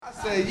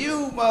said,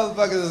 you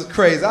motherfuckers is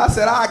crazy. I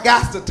said, I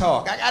got to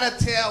talk. I got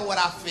to tell what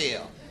I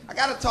feel. I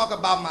got to talk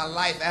about my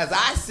life as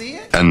I see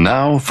it. And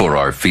now for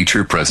our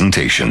feature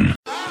presentation.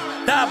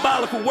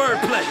 Diabolical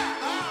wordplay.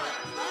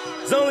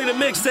 It's only the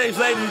mixtapes,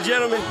 ladies and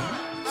gentlemen.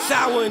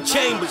 Sour and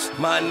Chambers,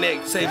 my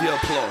neck, save your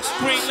applause.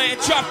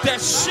 Greenland, drop that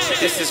shit.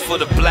 This is for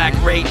the black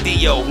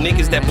radio,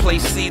 niggas that play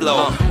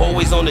CeeLo.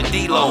 Always on the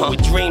D-Lo,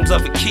 with dreams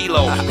of a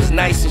kilo. It's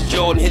nice as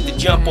Jordan hit the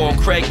jump on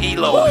Craig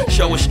Elo.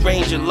 Show a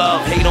stranger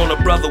love, hate on a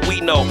brother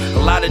we know.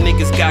 A lot of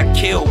niggas got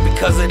killed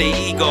because of their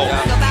ego.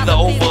 Either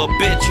over a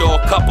bitch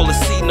or a couple of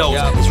C-notes.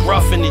 It's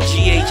rough in the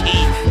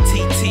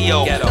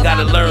GHE-TTO.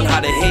 Gotta learn how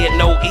to hear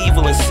no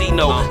evil and see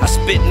no. I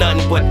spit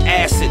nothing but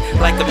acid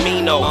like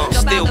amino.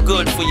 Still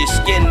good for your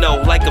skin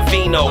though, like a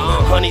vino.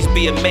 Honeys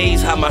be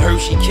amazed how my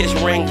Hershey kiss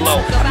ring glow.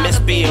 I miss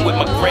being with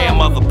my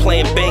grandmother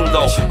playing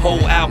bingo.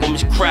 Whole album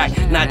is crack,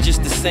 not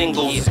just the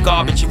singles. It's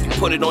garbage if you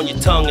put it on your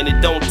tongue and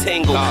it don't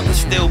tingle. I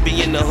still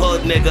be in the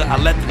hood, nigga, I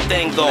let the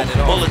thing go.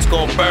 Bullets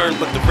gon' burn,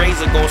 but the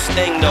razor gon'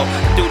 sting though.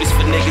 I do this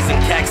for niggas in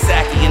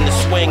Coxsackie in the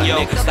swing,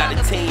 yo. Got a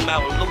team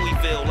out in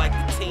Louisville like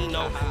the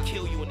Tino.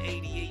 Kill you in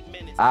 88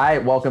 minutes. All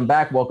right, welcome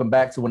back. Welcome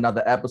back to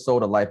another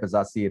episode of Life as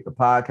I See It, the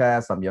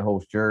podcast. I'm your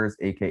host, Jers,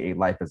 aka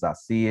Life as I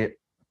See It.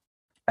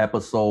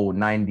 Episode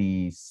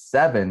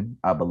 97,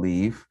 I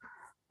believe.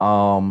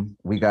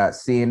 We got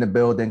C in the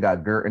building,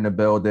 got Gert in the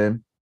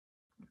building.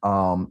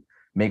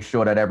 Make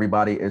sure that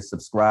everybody is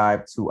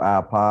subscribed to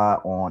our pod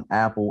on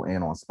Apple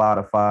and on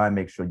Spotify.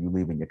 Make sure you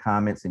leaving your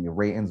comments and your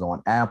ratings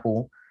on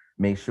Apple.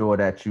 Make sure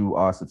that you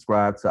are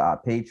subscribed to our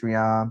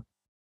Patreon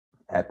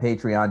at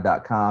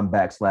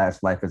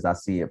patreon.com/Life as I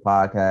See It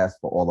podcast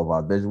for all of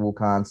our visual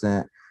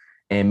content.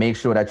 And make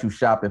sure that you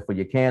shopping for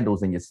your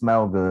candles and your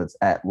smell goods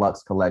at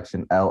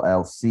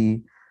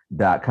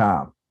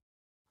luxcollectionllc.com.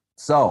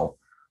 So,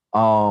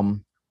 the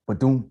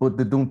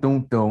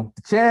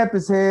champ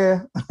is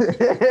here.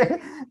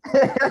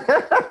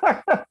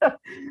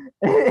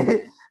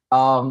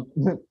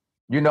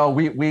 You know,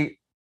 we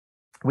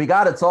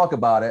got to talk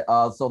about it.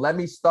 So let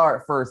me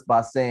start first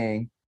by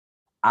saying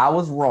I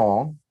was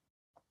wrong.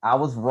 I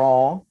was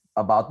wrong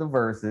about the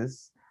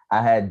verses.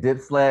 I had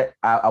Dipset.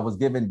 I was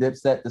giving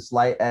Dipset the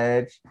slight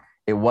edge.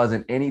 It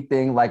wasn't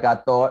anything like I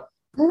thought.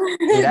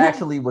 It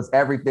actually was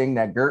everything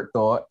that Gert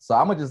thought. So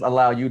I'm gonna just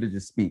allow you to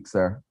just speak,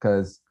 sir,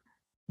 because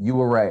you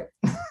were right.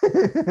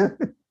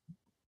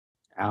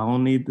 I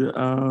don't need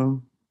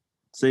to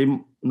say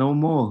no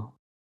more,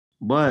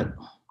 but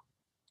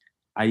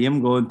I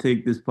am going to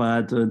take this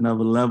pod to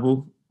another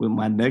level with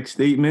my next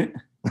statement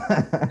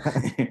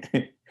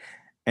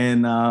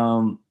and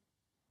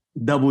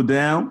double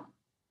down.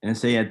 And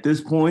say at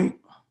this point,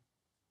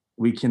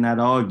 we cannot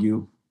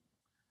argue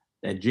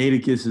that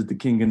Jadakiss is the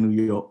king of New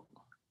York.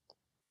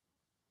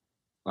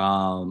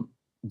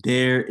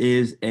 There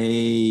is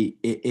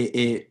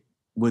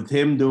with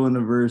him doing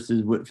the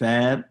verses with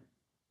Fab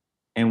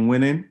and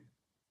winning,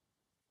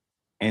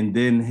 and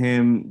then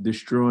him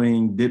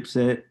destroying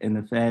Dipset in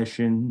the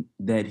fashion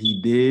that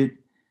he did,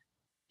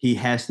 he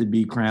has to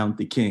be crowned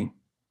the king.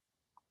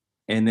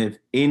 And if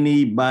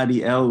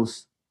anybody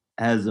else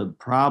has a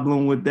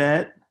problem with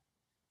that,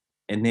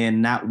 and they're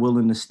not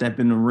willing to step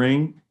in the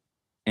ring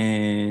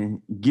and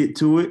get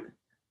to it,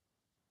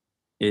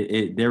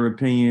 their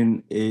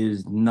opinion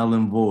is null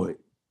and void.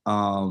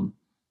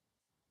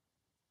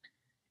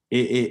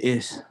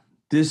 It's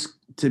this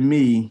to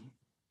me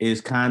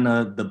is kind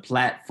of the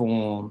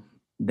platform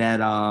that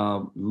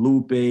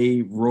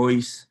Lupe,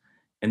 Royce,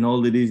 and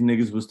all of these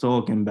niggas was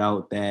talking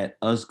about, that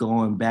us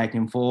going back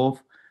and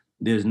forth,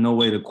 there's no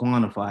way to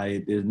quantify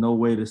it. There's no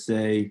way to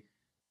say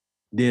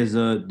there's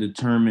a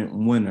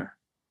determined winner.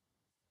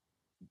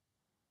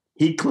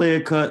 He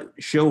clear-cut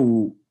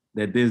showed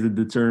that there's a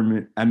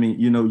determined,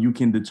 you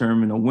can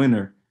determine a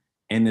winner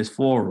in this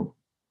forum.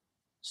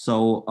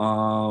 So,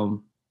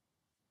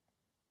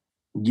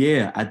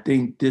 I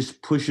think this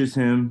pushes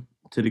him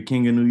to the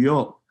king of New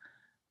York.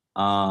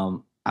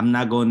 I'm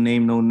not going to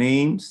name no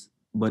names,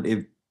 but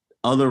if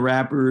other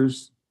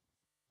rappers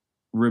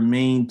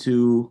remain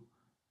to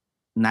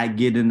not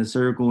get in the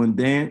circle and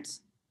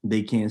dance,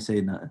 they can't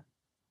say nothing.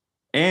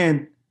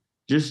 And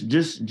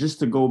just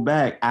to go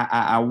back,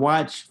 I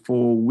watched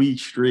for a week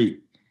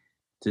straight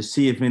to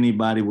see if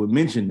anybody would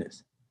mention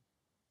this,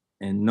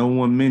 and no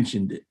one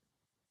mentioned it.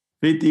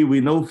 50,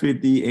 we know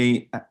 50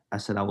 ain't. I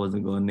said I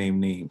wasn't gonna name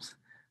names,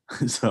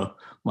 so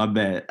my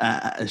bad.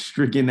 I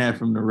stricken that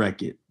from the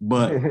record.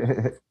 But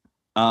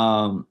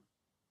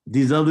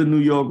these other New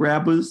York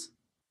rappers,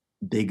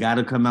 they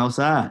gotta come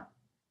outside.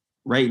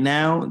 Right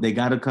now, they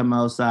gotta come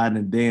outside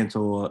and dance,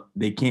 or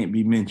they can't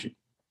be mentioned,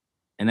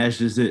 and that's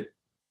just it.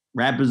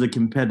 Rap is a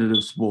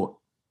competitive sport.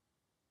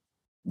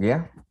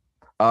 Yeah.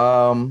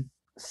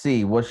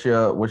 C, what's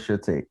your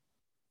take?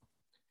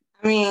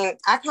 I mean,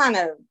 I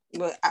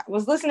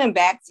was listening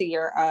back to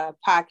your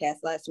podcast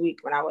last week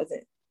when I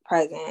wasn't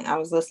present. I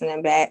was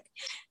listening back,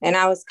 and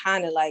I was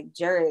kind of like,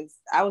 Jers,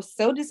 I was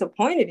so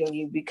disappointed in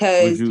you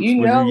because was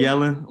you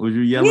yelling? Was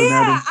you yelling at him?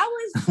 Yeah,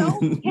 I was so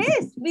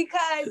pissed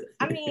because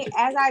I mean,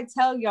 as I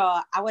tell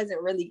y'all, I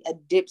wasn't really a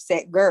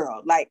Dipset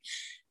girl. Like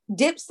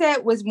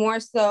Dipset was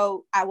more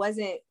so, I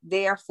wasn't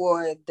there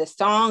for the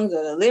songs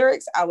or the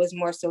lyrics. I was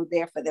more so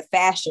there for the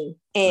fashion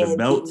and the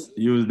belts.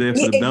 You was there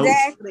for the belts.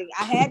 Exactly.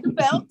 I had the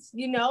belts,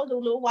 the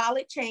little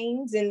wallet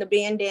chains and the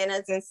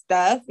bandanas and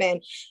stuff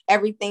and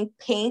everything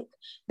pink.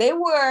 They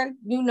were,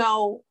 they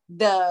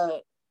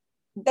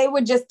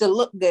were just the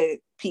look good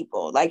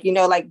people. Like,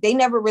 like they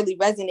never really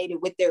resonated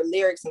with their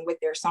lyrics and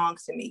with their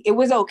songs to me. It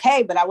was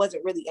okay, but I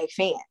wasn't really a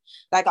fan.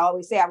 Like I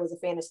always say, I was a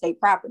fan of State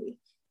Property.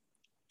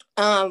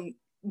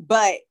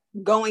 But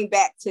going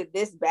back to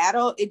this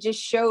battle, it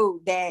just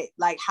showed that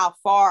like how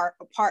far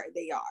apart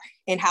they are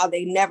and how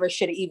they never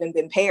should have even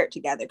been paired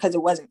together because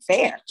it wasn't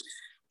fair.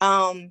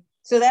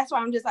 So that's why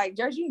I'm just like,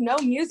 Jers,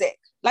 music.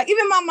 Like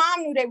even my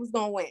mom knew they was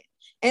gonna win.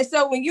 And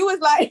so when you was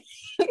like,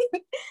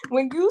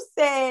 when you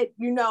said,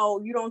 you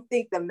don't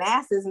think the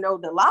masses know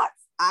the lots,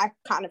 I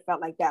kind of felt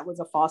like that was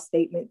a false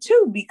statement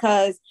too,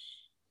 because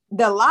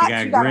the lots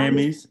got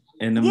Grammys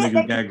and them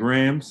niggas got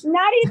grams.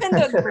 Not even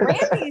the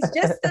Grammys,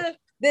 just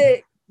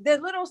the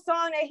little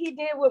song that he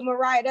did with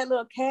Mariah, that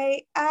little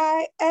Kiss,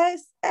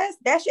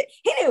 that shit.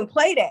 He didn't even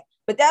play that,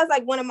 but that was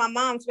like one of my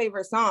mom's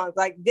favorite songs.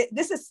 Like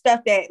this is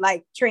stuff that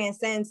like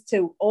transcends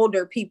to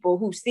older people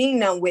who've seen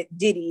them with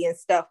Diddy and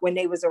stuff when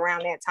they was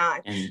around that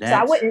time. So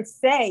I wouldn't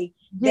say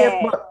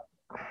that.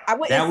 I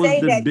wouldn't say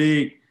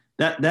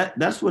that.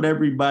 That's what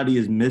everybody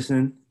is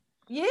missing.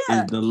 Yeah,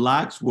 is the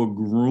Lox were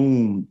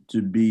groomed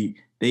to be.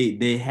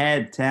 They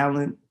had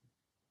talent.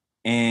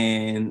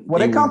 And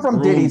they come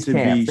from Diddy's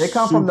camp. They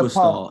come from the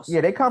Puff.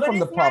 Yeah, they come from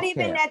the Puff camp. It's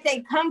not even that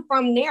they come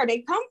from there. They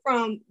come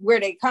from where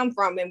they come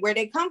from, and where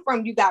they come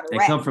from, you gotta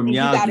rap. Come from you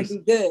gotta be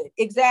good.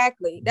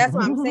 Exactly. That's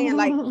what I'm saying.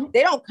 Like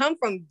they don't come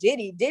from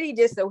Diddy. Diddy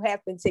just so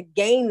happened to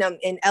gain them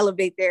and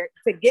elevate their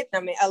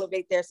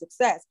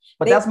success.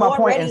 But that's my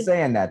point in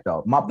saying that,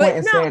 though. My point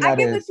in saying that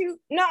is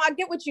I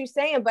get what you're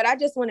saying, but I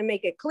just want to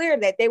make it clear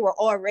that they were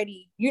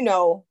already,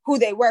 who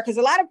they were, because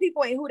a lot of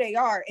people ain't who they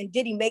are, and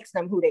Diddy makes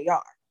them who they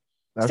are.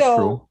 That's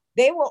true.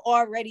 They were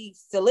already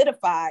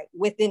solidified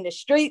within the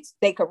streets.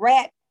 They could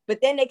rap, but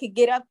then they could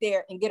get up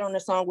there and get on a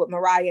song with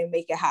Mariah and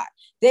make it hot.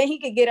 Then he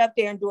could get up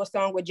there and do a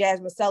song with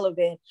Jasmine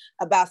Sullivan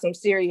about some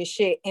serious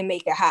shit and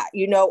make it hot,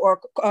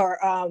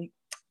 or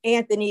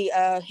Anthony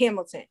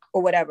Hamilton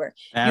or whatever.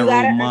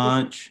 Arrow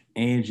Munch,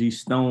 Angie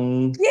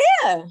Stone.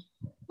 Yeah.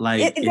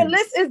 Like the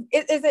list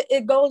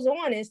it goes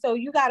on, and so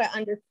you got to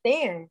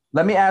understand.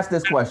 Let me ask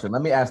this question.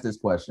 Can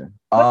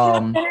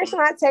I finish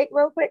my take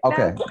real quick?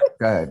 Okay, go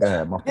ahead.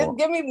 Just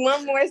give me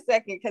one more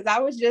second, because I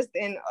was just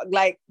in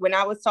when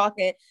I was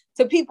talking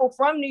to people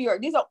from New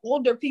York. These are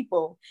older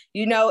people,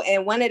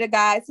 and one of the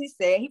guys, he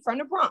said he's from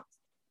the Bronx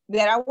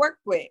that I worked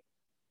with.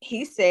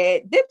 He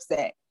said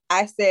Dipset.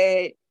 I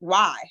said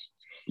why?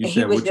 You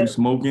said what you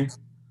smoking?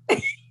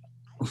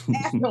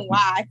 Ask him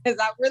why, because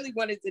I really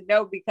wanted to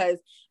know, because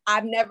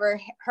I've never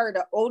heard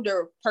an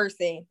older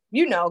person,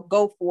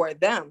 go for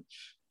them.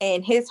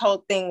 And his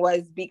whole thing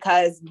was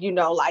because,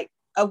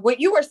 of what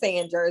you were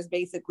saying, Jers,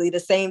 basically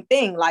the same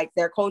thing, like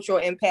their cultural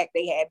impact.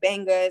 They had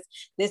bangers,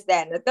 this,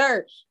 that, and the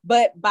third.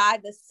 But by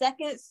the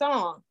second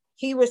song,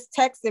 he was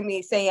texting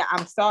me saying,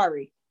 I'm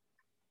sorry.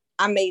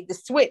 I made the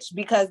switch,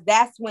 because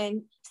that's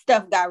when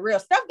stuff got real.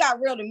 Stuff got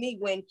real to me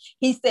when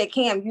he said,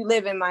 Cam, you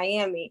live in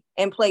Miami,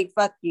 and played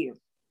Fuck You.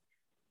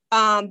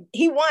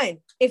 He won.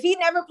 If he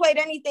never played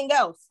anything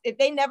else, if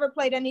they never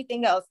played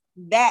anything else,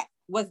 that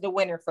was the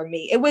winner for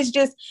me. It was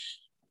just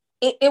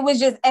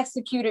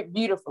executed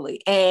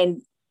beautifully.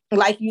 And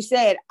like you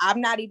said,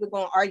 I'm not even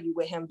going to argue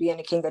with him being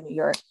the king of New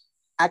York.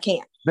 I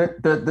can't.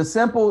 The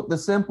simple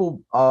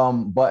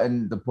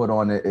button to put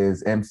on it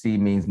is MC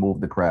means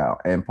move the crowd.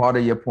 And part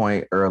of your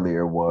point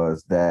earlier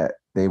was that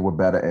they were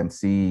better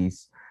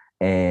MCs,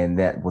 and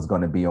that was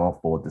going to be on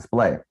full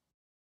display.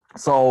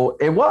 So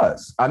it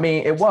was. I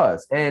mean, it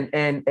was. And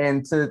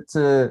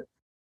to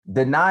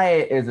deny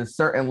it is a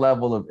certain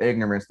level of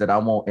ignorance that I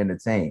won't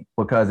entertain,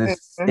 because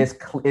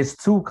it's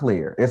too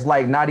clear. It's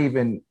like not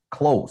even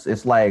close.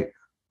 It's like,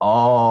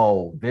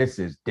 oh, this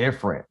is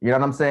different. You know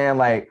what I'm saying?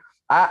 Like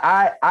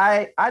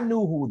I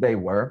knew who they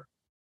were.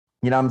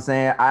 You know what I'm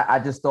saying? I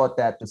just thought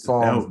that the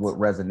songs would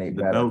resonate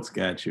better. The belts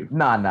got you.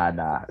 Nah. He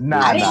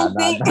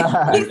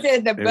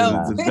said the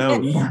belts. The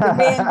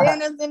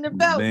bandanas and the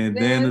belts.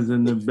 Bandanas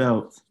and the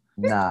belts.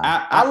 Nah.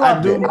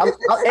 I do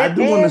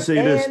want to say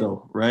this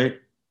though, right?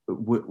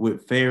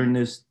 With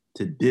fairness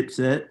to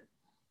Dipset,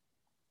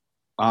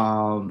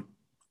 I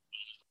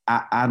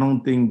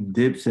don't think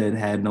Dipset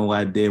had no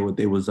idea what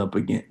they was up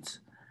against.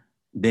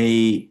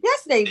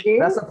 Yes, they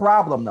did. That's a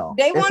problem, though.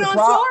 They went on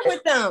tour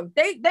with them.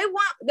 They've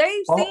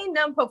seen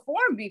them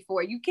perform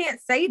before. You can't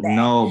say that.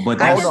 No, but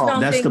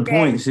that's the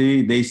point.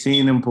 See, they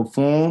seen them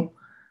perform,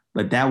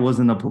 but that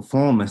wasn't a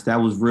performance. That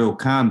was real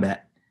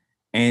combat.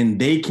 And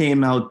they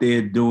came out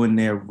there doing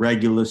their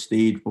regular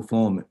stage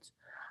performance.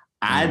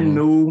 I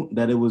knew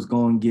that it was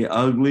going to get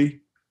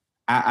ugly.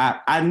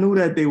 I knew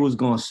that they was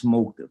going to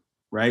smoke them,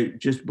 right?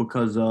 Just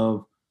because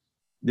of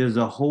there's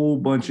a whole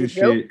bunch of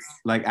shit.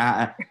 Like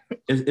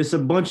it's a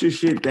bunch of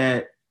shit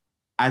that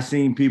I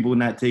seen people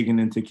not taking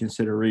into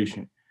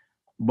consideration.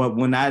 But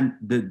when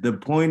the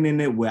point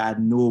in it where I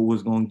knew it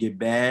was going to get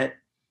bad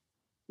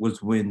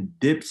was when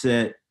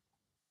Dipset,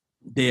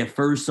 their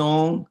first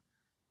song,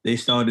 they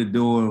started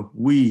doing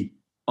 "We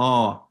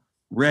Are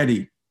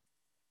Ready."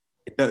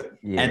 That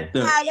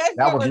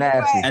was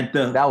nasty.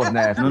 That was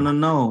nasty.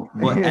 No.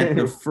 But at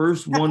the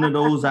first one of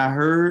those I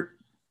heard,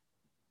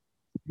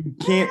 you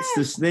can't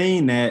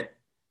sustain that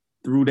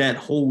through that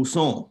whole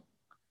song,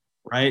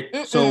 right?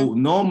 So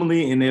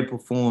normally in their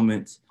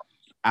performance,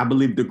 I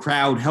believe the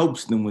crowd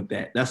helps them with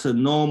that. That's a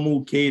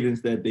normal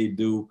cadence that they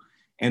do,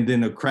 and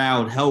then the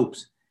crowd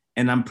helps.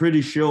 And I'm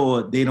pretty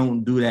sure they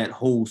don't do that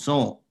whole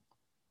song.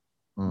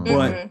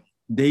 But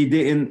they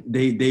didn't,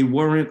 they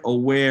weren't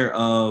aware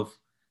of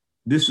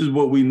this is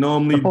what we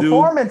normally do.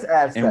 Performance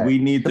aspect. And we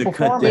need to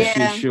cut this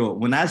shit short.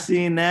 When I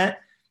seen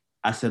that,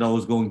 I said, oh,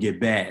 it's going to get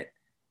bad.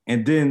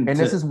 And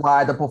this is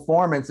why the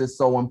performance is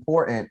so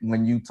important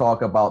when you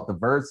talk about the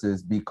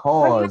verses,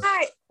 because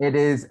it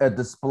is a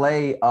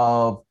display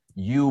of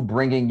you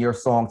bringing your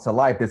song to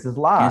life. This is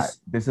live. So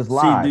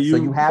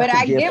you have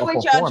to give get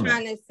what y'all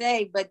trying to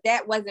say, but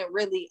that wasn't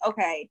really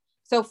okay.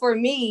 So for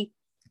me,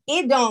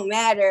 it don't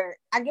matter.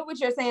 I get what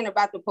you're saying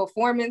about the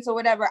performance or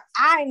whatever.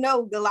 I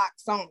know the lock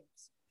songs.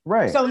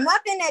 Right. So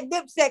nothing that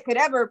Dipset could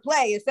ever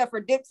play except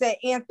for Dipset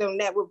Anthem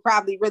that would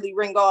probably really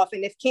ring off.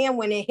 And if Cam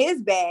went in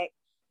his bag,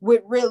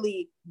 would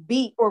really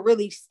beat or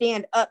really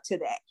stand up to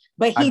that.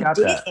 But he didn't.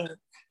 That.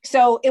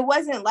 So it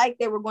wasn't like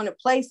they were going to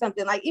play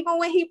something like, even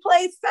when he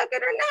played Suck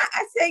It or Not,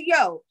 I said,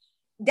 yo,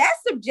 that's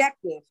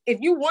subjective.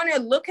 If you want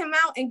to look him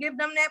out and give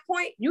them that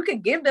point, you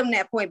could give them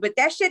that point, but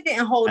that shit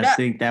didn't hold up. I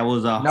think that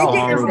was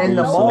in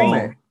the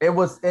moment.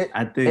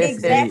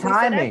 It's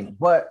timing,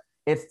 but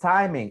it's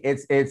timing.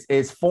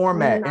 It's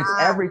format. It's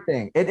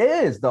everything. It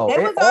is though.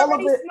 They was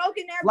already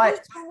smoking that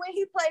boots from when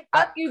he played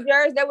Fuck You,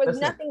 Jers. There was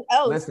nothing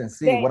else. Listen,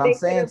 see what I'm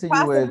saying to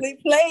you is,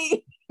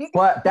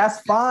 but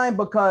that's fine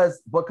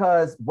because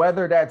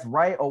whether that's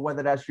right or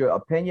whether that's your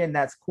opinion,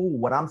 that's cool.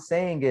 What I'm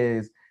saying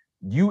is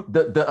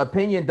the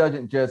opinion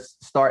doesn't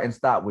just start and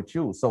stop with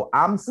you. So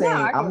I'm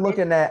saying I'm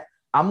looking at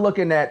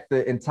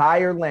the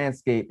entire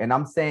landscape, and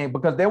I'm saying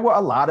because there were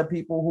a lot of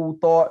people who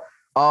thought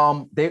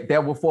they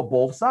were for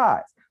both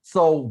sides.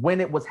 So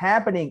when it was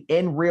happening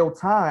in real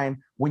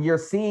time, when you're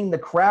seeing the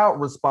crowd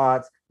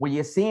response, when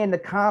you're seeing the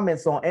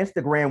comments on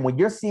Instagram, when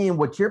you're seeing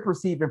what you're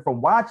perceiving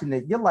from watching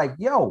it, you're like,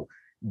 yo,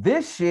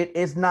 this shit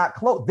is not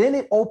close. Then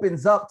it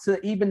opens up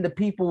to even the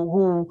people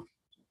who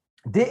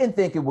didn't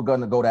think it was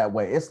going to go that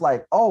way. It's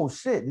like, oh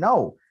shit,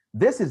 no,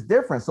 this is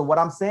different. So what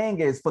I'm saying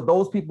is for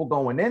those people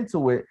going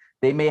into it,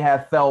 they may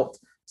have felt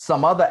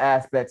some other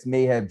aspects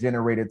may have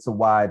generated to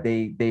why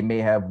they may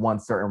have won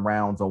certain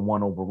rounds or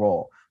won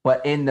overall.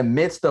 But in the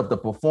midst of the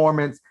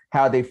performance,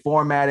 how they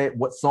formatted,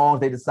 what songs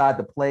they decide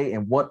to play,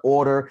 in what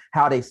order,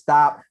 how they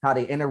stop, how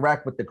they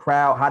interact with the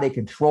crowd, how they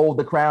control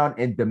the crowd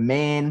and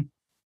demand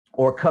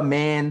or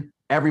command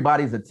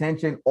everybody's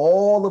attention,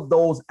 all of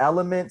those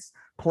elements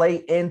play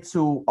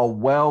into a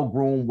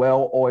well-groomed,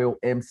 well-oiled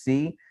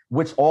MC,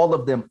 which all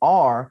of them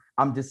are.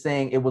 I'm just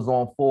saying it was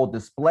on full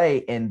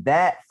display. And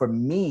that, for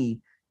me,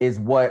 is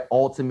what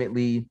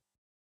ultimately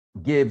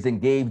Gibbs and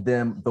gave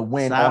them the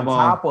win on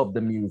top of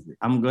the music.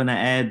 I'm gonna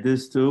add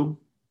this too.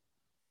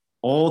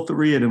 All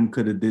three of them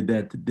could have did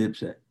that to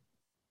Dipset.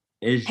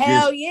 It's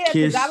hell yeah,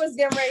 because I was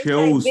getting ready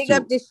to say, big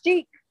up the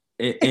Sheik.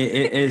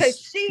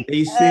 Because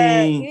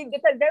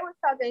because they were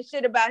talking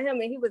shit about him,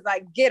 and he was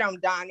like, "Get him,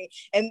 Donnie,"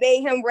 and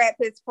made him rap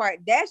his part.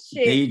 That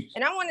shit.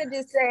 And I wanted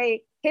to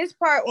say his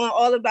part on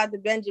All About the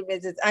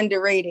Benjamins is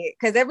underrated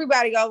because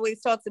everybody always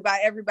talks about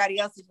everybody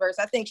else's verse.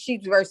 I think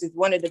Sheik's verse is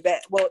one of the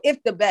best. Well,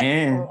 if the best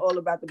on All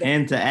About the Benjamins.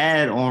 And to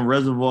add on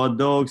Reservoir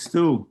Dogs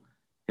too,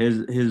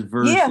 his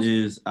verse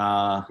is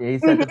he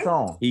set the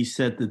tone. He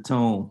set the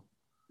tone.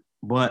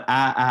 But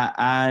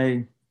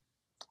I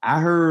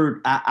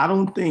heard I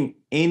don't think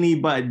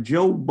anybody,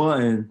 Joe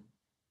Budden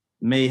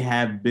may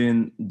have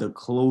been the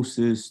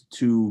closest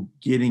to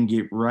getting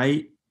it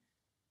right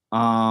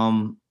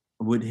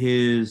with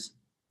his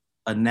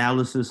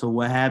analysis of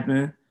what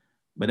happened,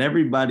 but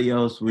everybody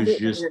else was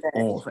just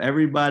off.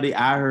 Everybody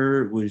I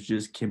heard was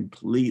just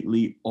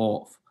completely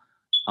off.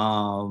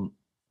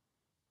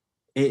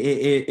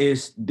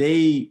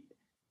 They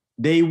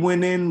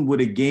went in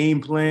with a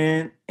game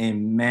plan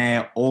and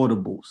mad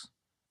audibles.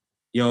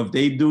 Yo, if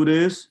they do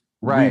this,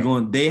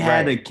 they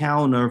had a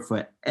counter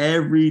for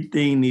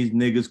everything these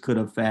niggas could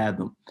have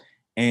fathomed.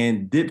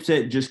 And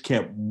Dipset just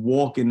kept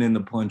walking in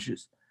the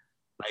punches.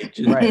 Like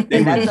just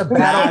that's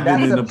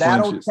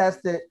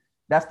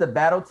the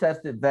battle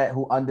tested vet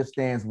who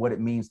understands what it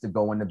means to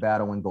go into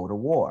battle and go to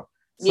war.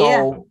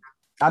 So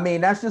I mean,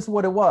 that's just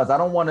what it was. I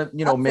don't want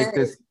to, make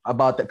this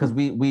about that because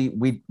we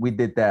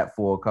did that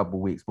for a couple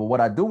of weeks. But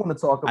what I do want to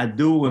talk about, I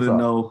do want to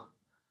know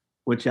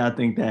what y'all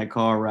think that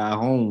car ride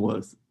home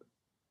was.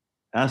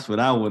 That's what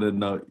I want to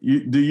know.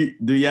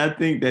 Do y'all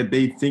think that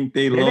they think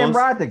they They lost? didn't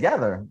ride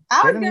together.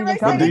 I They was didn't gonna even say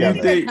come Do they you didn't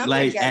together. even think, come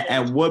like, together.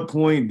 at what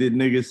point did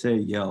niggas say,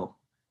 yo,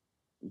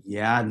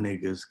 y'all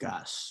niggas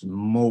got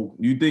smoked?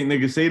 You think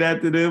niggas say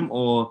that to them,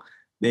 or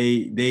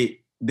they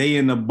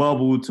in the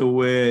bubble to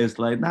where it's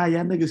like, nah,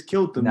 y'all niggas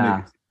killed them Nah.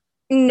 niggas?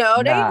 No,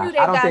 they Nah, knew they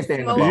I don't got think they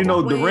in the smoked. You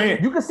know, when-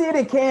 Durant. You can see it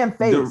in Cam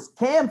face.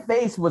 Cam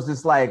face was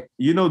just like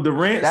You know,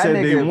 Durant that said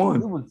nigga. they It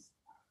won. was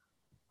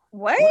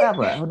What?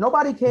 whatever.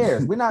 Nobody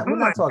cares. We're not Oh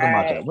my talking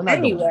about God. that. We're not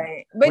doing that.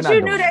 Anyway, We're but not you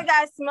doing knew that. they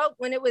got smoked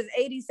when it was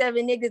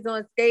 87 niggas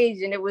on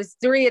stage and it was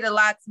 3 of the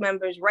Locks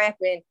members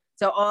rapping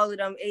to all of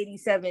them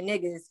 87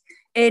 niggas.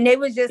 And they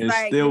was just It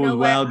like, still you know was what?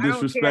 wild I don't care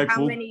how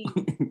disrespectful. many.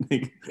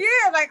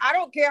 Yeah, like I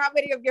don't care how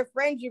many of your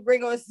friends you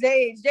bring on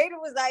stage. Jada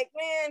was like,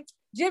 man,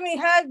 Jimmy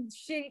hug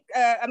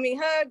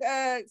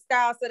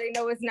style so they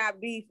know it's not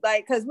beef.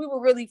 Like, cause we will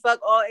really fuck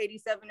all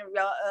 87 of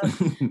y'all up.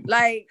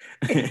 Like,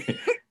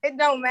 it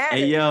don't matter.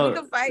 Hey, yo, we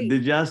can fight.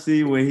 did y'all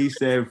see when he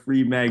said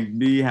free Max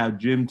B, how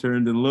Jim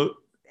turned and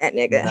looked? That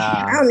nigga.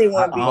 Nah. I don't even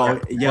want to be. Oh,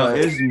 yo, But-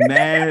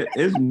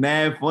 it's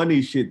mad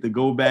funny shit to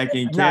go back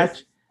and Nah,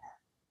 catch.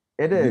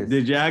 It is.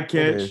 Did y'all catch?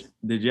 is.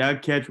 Did y'all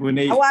catch when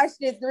they? I watched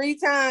it 3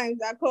 times.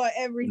 I caught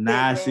everything.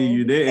 Nah, see, man.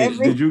 you didn't.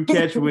 Every- Did you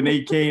catch when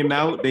they came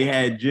out? They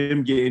had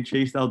Jim getting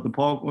chased out the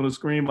park on the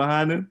screen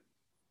behind him.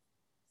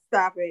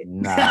 Stop it.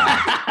 Nah.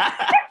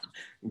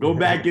 Go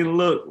back and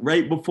look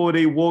right before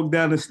they walk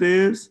down the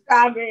stairs.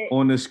 Stop it.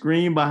 On the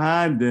screen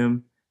behind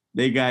them,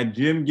 they got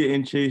Jim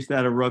getting chased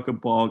out of Rucker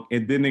Park,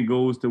 and then it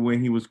goes to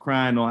when he was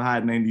crying on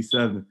Hot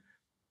 97.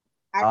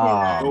 I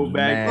cannot. Go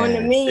back on the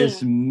man. meme.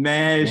 It's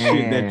mad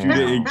shit that you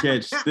didn't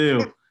catch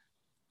still.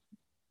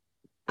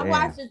 I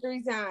watched it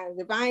 3 times.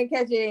 If I ain't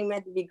catch it, it ain't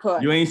meant to be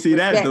caught. You ain't see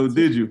that though,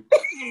 did you?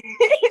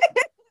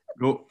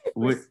 Go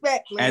with,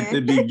 Respect, man. at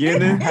the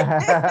beginning.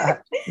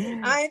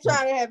 I ain't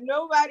trying to have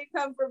nobody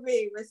come for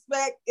me.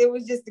 Respect. It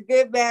was just a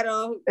good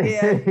battle.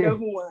 Yeah, you know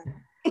who won.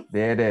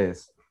 There it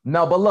is.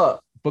 No, but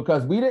look,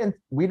 because we didn't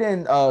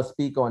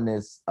speak on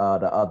this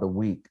the other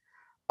week.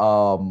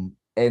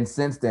 And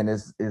since then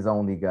it's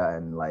only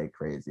gotten like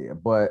crazier.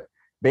 But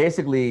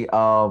basically,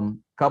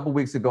 couple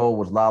weeks ago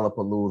was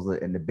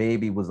Lollapalooza and the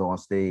baby was on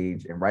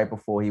stage, and right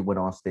before he went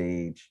on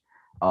stage,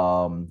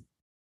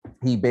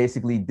 he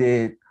basically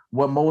did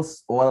what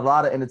a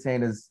lot of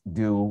entertainers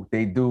do.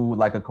 They do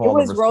like a call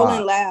It was and response.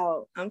 Rolling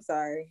Loud. I'm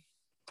sorry.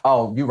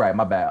 Oh, you're right.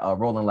 My bad.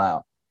 Rolling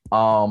Loud.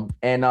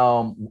 And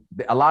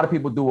a lot of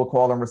people do a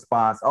call and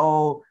response.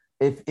 Oh,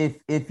 if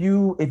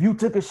you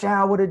took a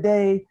shower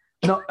today,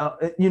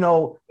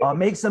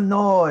 make some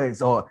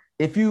noise. Or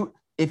if you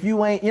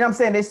ain't, you know what I'm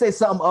saying? They say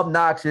something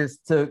obnoxious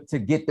to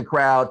get the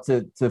crowd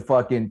to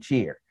fucking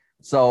cheer.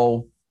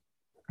 So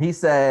he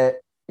said,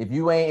 if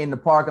you ain't in the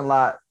parking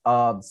lot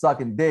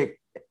sucking dick,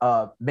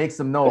 make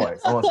some noise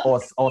or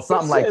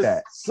something like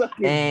that.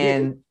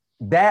 And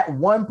that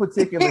one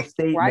particular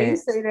statement. Why you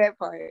say that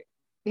part?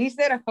 He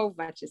said a whole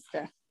bunch of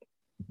stuff.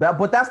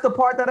 But that's the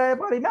part that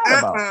everybody mad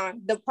about.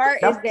 The part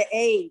is the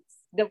AIDS.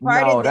 The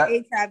part is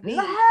the HIV.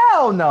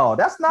 Hell no,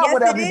 that's not Yes,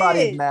 what it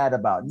everybody's is. mad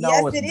about. No,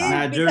 Yes, it's it is. not.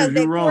 Nah, because Jerry,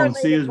 they you're wrong.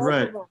 correlated C is both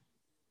right. of them.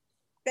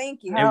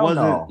 Thank you. It Hell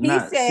wasn't. no. He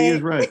Nah, C said-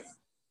 is right.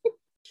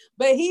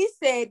 But he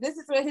said, this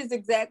is what his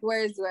exact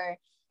words were.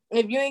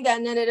 If you ain't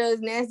got none of those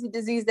nasty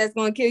disease that's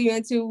gonna kill you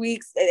in 2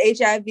 weeks,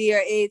 HIV or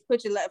AIDS,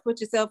 put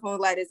your cell phone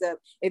lighters up.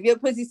 If your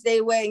pussy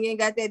stay wet and you ain't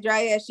got that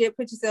dry ass shit,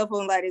 put your cell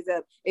phone lighters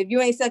up. If you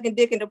ain't sucking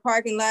dick in the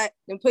parking lot,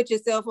 then put your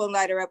cell phone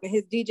lighter up. And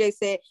his DJ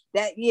said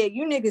that, yeah,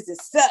 you niggas is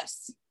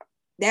sus.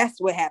 That's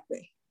what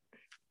happened.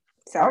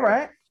 Sorry. All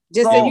right.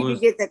 Just So so you can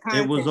get the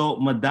content. It was all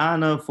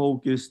Madonna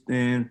focused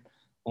in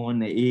on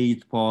the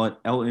AIDS part.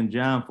 Elton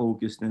John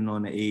focused in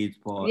on the AIDS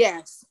part.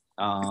 Yes.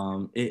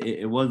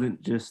 It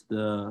wasn't just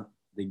the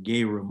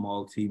gay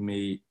remarks he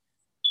made.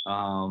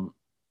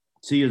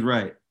 C is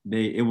right.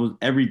 It was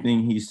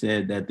everything he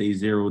said that they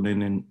zeroed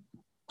in and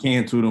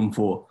canceled him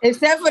for.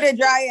 Except for the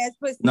dry ass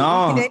pussy.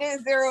 No. They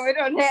didn't zero it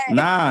on that.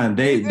 Nah,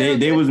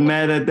 they was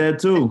mad at that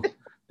too.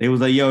 They was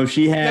like, yo,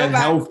 she had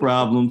health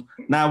problems.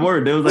 Not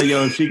word. They was like,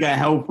 yo, she got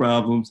health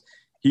problems.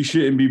 He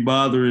shouldn't be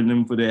bothering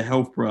them for their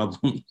health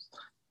problems.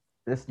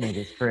 This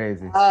nigga's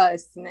crazy. Oh,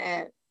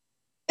 snap.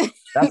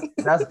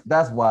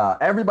 That's wild.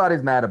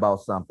 Everybody's mad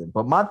about something.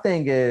 But my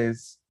thing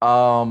is,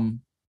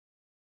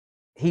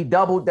 he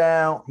doubled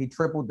down, he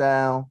tripled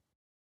down,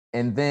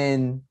 and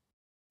then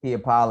he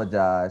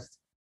apologized.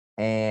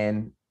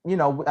 And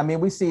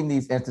we've seen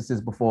these instances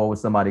before where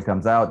somebody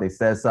comes out, they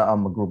said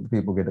something, a group of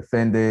people get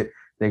offended,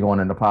 they go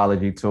on an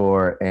apology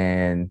tour,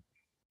 and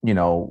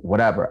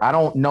whatever. I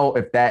don't know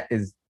if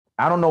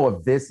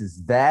this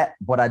is that,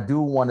 but I do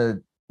want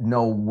to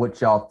know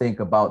what y'all think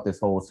about this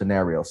whole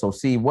scenario. So,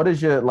 C, what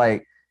is your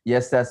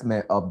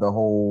assessment of the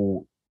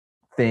whole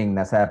thing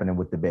that's happening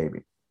with the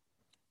baby?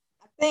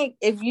 I think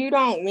if you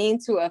don't mean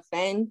to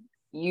offend,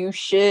 you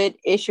should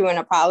issue an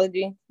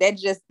apology.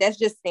 That's just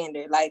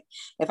standard. Like,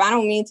 if I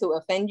don't mean to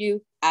offend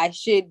you, I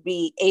should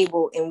be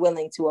able and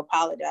willing to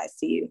apologize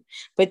to you.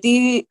 But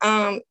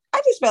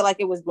I just felt like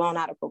it was blown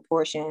out of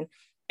proportion.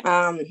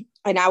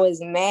 And I was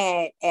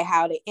mad at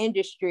how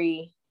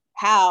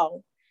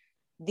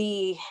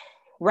the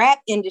rap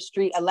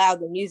industry allowed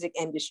the music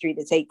industry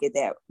to take it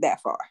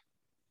that far.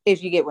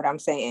 If you get what I'm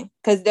saying,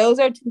 because those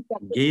are two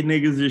separate. Gay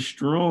niggas is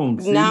strong.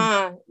 See?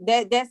 Nah,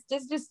 that's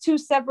just two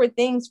separate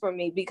things for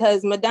me.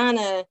 Because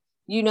Madonna,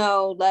 you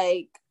know,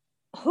 like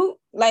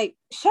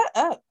shut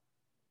up.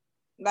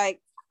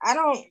 Like I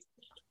don't.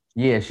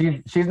 Yeah,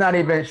 she's not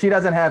even. She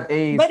doesn't have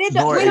AIDS. But we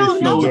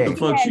don't know what the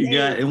fuck she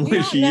got and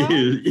what she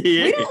is.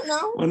 Yeah, we don't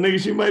know. Well, nigga,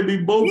 she might be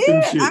both. Yeah,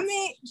 them shit. I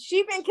mean,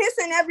 she been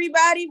kissing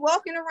everybody,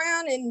 walking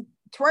around and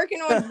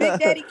twerking on Big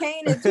Daddy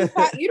Kane and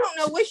Tupac. You don't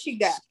know what she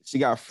got. She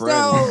got friends.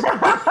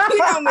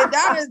 So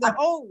Madonna's the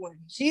old one.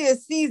 She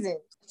is seasoned.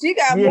 She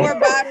got more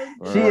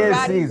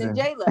bodies than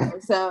J-Lo.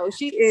 So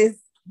she is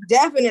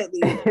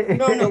definitely. You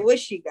don't know what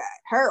she got.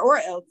 Her or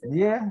Elton.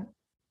 Yeah,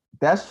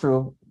 that's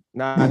true.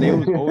 Nah, they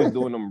was always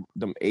doing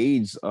them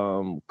AIDS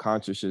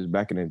concerts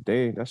back in the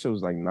day. That shit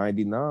was like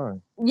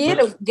 99. Yeah,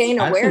 to gain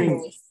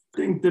awareness. I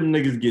think them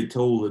niggas get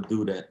told to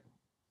do that.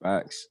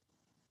 Facts.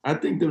 I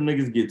think them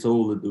niggas get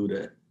told to do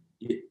that.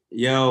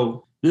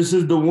 Yo, this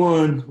is the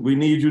one. We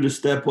need you to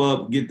step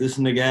up, get this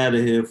nigga out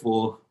of here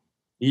for.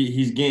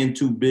 He's getting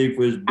too big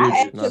for his bitches.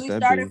 I actually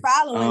started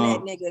following that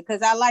nigga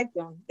because I liked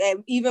him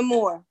even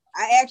more.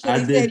 I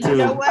said, did too, you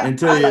know what?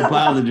 Until he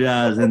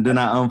apologized and then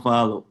I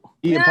unfollowed.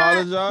 He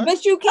apologized?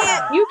 But you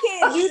can't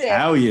do that.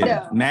 Hell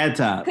yeah. Mad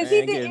time. Because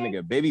he did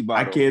nigga baby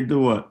bottle. I can't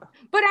do it.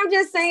 But I'm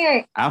just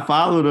saying. I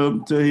followed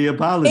him till he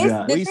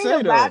apologized. The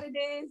thing about it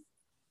is,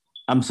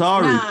 I'm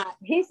sorry. Nah,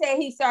 he said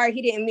he's sorry.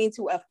 He didn't mean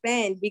to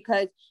offend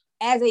because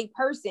as a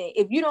person,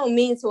 if you don't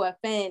mean to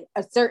offend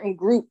a certain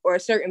group or a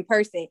certain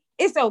person,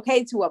 it's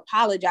okay to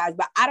apologize.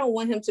 But I don't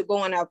want him to go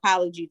on an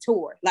apology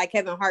tour like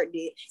Kevin Hart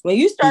did. When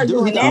you start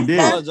doing that, he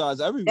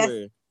apologized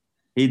everywhere.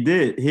 He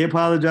did. He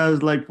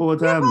apologized like 4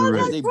 times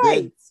already.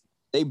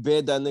 They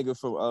banned that nigga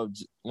from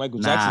Michael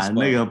Jackson.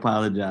 Nah, nigga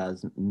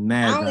apologized.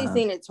 I only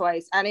seen it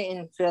twice. I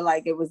didn't feel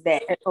like it was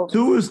that.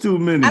 2 is too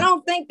many. I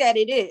don't think that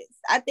it is.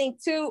 I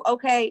think 2,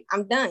 okay,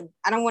 I'm done.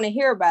 I don't want to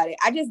hear about it.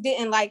 I just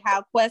didn't like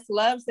how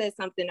Questlove said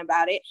something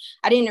about it.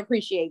 I didn't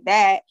appreciate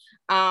that.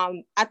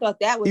 I thought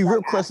that was... He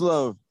ripped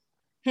Questlove.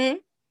 Hmm?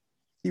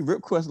 He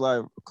ripped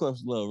Questlove,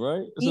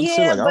 right?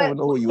 Yeah, I don't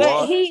know who you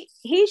are.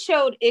 He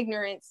showed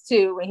ignorance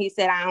too when he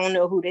said, I don't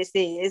know who this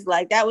is.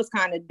 Like, that was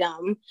kind of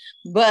dumb.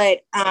 But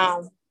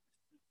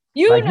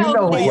you know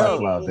who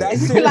Questlove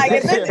is. Like,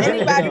 if there's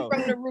anybody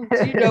from the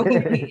roots, you know who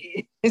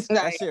he is.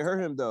 Like, that shit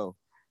hurt him though.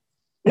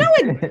 No,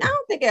 I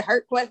don't think it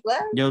hurt Questlove.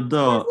 Yo,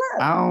 dog,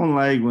 I don't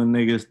like when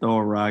niggas throw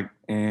a rock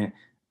and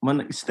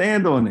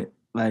stand on it.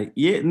 Like,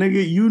 yeah,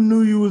 nigga, you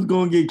knew you was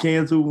gonna get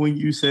canceled when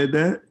you said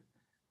that.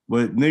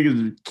 But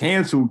niggas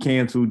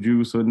canceled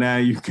you, so now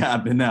you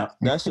copping out.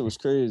 That shit was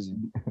crazy.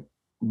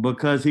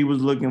 Because he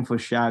was looking for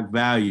shock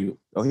value.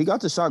 Oh, he got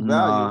the shock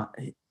value.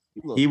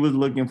 He was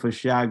looking for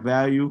shock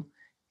value,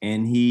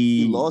 and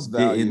he lost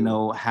value. Didn't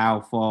know how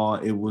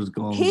far it was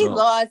going to go. He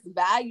lost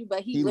value,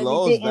 but he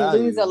really didn't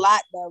lose a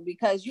lot, though,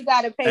 because you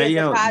got to pay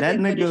a deposit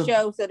for the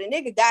show. So the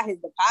nigga got his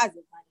deposit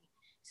money.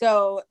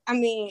 So, I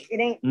mean, it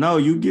ain't... No,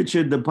 you get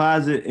your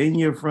deposit in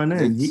your front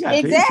end. He got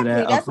paid for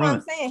that That's what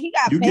I'm saying. He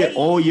got paid. You get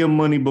all your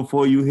money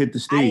before you hit the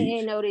stage. I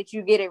didn't know that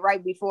you get it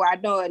right before. I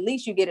know at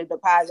least you get a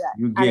deposit.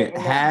 You get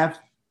half,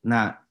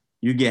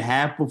 you get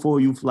half before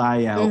you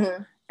fly out,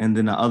 and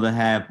then the other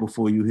half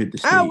before you hit the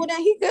stage. Oh, well, then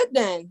he good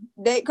then.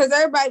 Because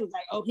everybody was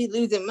like, oh, he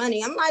losing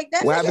money. I'm like,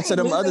 that's what happened to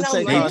them other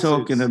concerts?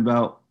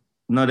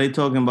 They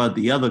talking about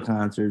the other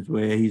concerts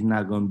where he's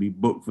not going to be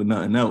booked for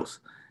nothing else.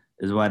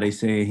 Is why they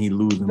saying he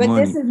losing money. But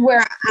this is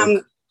where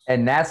I'm,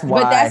 and that's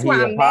why he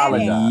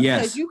apologized.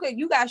 Yes, because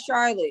you got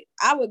Charlotte.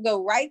 I would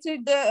go right to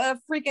the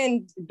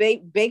freaking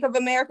Bank of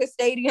America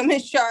Stadium in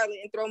Charlotte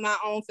and throw my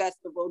own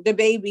festival, the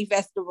Baby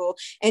Festival,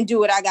 and do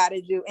what I got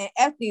to do and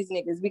F these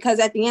niggas. Because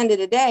at the end of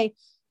the day,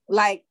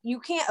 like you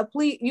can't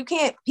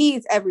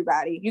appease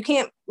everybody. You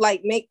can't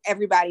like make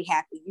everybody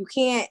happy. You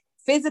can't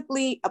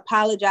physically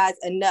apologize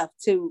enough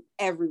to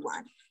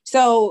everyone.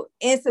 So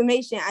in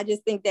summation, I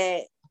just think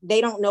that they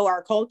don't know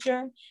our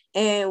culture,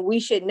 and we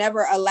should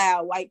never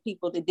allow white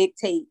people to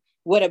dictate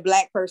what a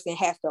black person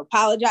has to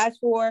apologize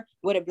for,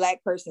 what a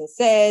black person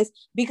says,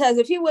 because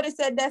if he would have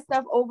said that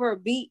stuff over a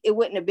beat, it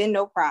wouldn't have been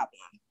no problem.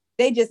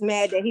 They just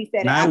mad that he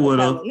said it. No, it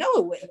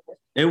wouldn't.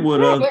 It would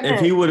have. If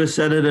he would have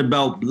said it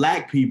about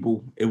black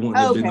people, it wouldn't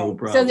have been no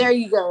problem. So there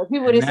you go. If he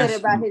would have said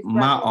it about his brother.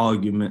 My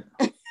argument.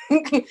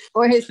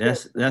 Or his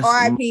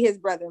R.I.P. his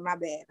brother, my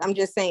bad. I'm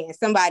just saying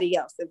somebody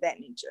else of that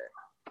nature.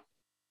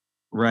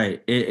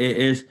 Right. It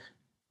is.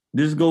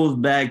 This goes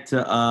back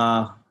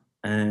to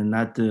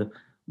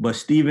but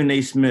Stephen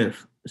A.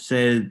 Smith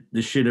said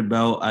the shit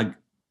about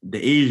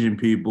the Asian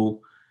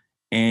people,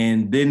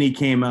 and then he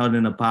came out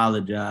and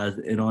apologized.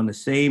 And on the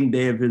same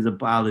day of his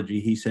apology,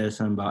 he said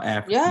something about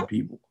African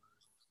people.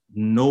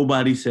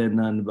 Nobody said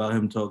nothing about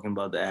him talking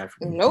about the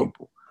African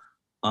people.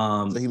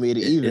 So he made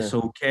it even. It's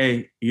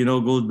okay. You know,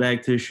 it goes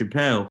back to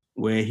Chappelle,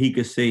 where he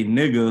could say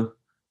nigga,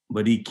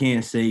 but he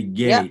can't say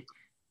gay. Yep.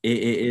 It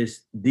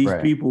is these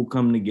people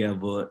come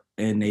together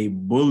and they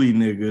bully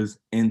niggas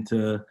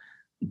into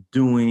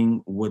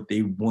doing what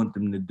they want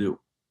them to do.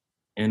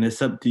 And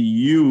it's up to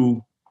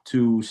you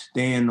to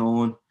stand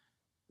on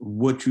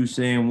what you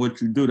say and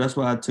what you do. That's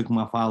why I took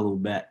my follow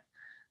back.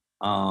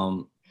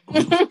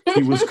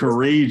 He was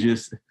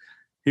courageous.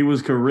 He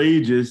was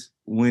courageous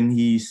when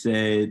he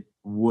said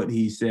what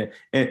he said.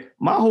 And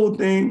my whole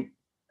thing,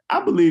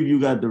 I believe you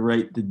got the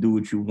right to do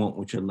what you want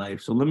with your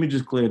life. So let me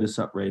just clear this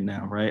up right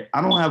now, right?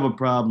 I don't have a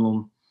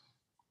problem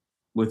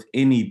with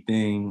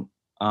anything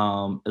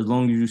as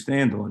long as you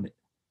stand on it.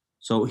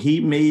 So he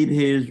made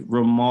his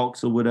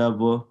remarks or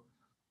whatever.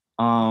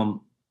 I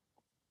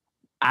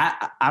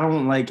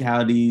don't like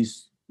how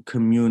these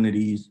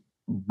communities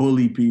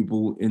bully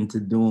people into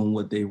doing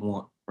what they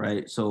want,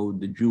 right? So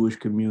the Jewish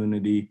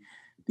community,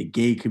 the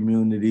gay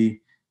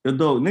community, yo,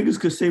 dog, niggas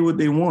could say what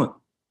they want.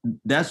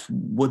 That's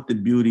what the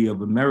beauty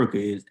of America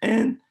is.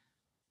 And,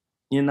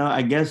 you know,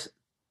 I guess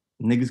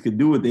niggas could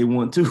do what they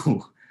want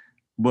too.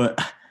 But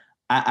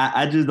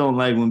I just don't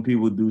like when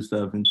people do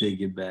stuff and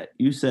take it back.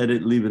 You said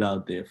it, leave it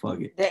out there.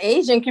 Fuck it. The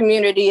Asian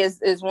community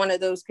is one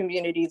of those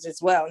communities as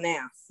well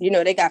now. You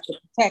know, they got to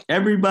protect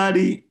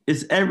everybody.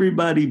 It's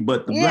everybody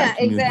but the black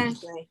community.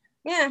 Exactly.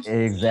 Yeah.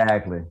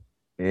 Exactly.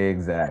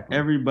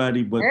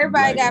 Everybody but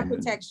everybody the got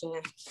community.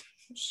 Protection.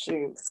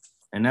 Shoot.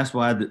 And that's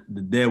why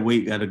the dead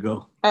weight got to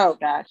go. Oh,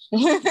 gosh.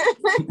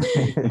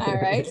 All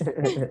right.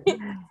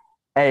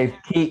 Hey,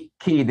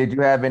 Key, did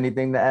you have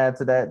anything to add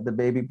to that, the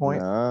baby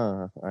point?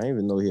 Nah, I didn't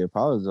even know he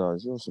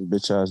apologized. You know, some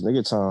bitch ass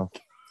nigga time.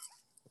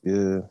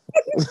 Yeah.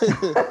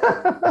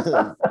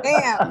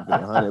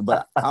 Damn.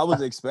 But I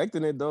was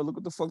expecting it though. Look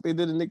what the fuck they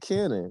did to Nick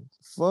Cannon.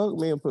 Fuck,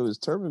 man, put his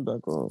turban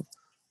back on.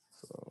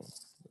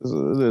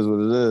 So it is what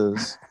it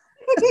is.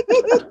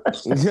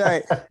 Yeah,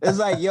 it's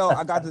like, yo,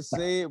 I got to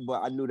say it,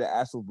 but I knew the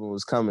Astro Boom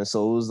was coming.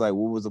 So it was like,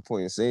 what was the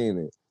point in saying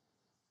it?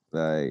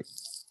 Like,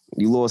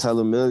 you lost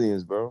hella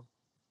millions, bro.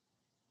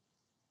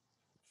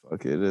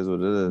 Fuck it is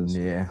what it is.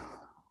 Yeah.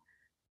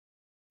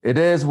 It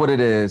is what it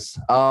is.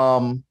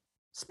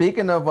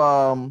 Speaking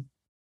of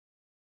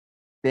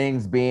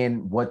things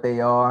being what they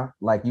are,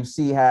 like you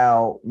see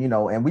how, you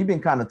know, and we've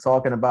been kind of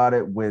talking about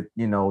it with,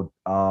 you know,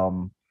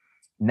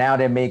 now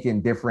they're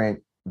making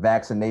different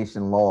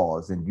vaccination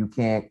laws, and you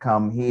can't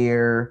come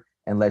here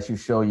unless you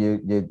show your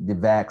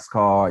vax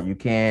card. You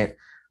can't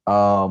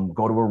go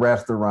to a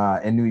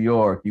restaurant in New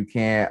York. You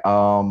can't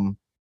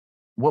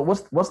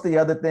what's the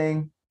other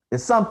thing?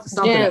 It's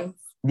something. Gym.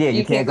 Yeah,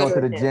 you can't go to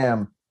the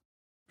gym.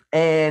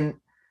 And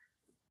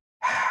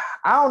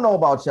I don't know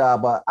about y'all,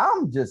 but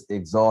I'm just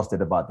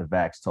exhausted about the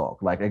vax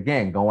talk. Like,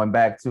 again, going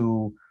back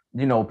to,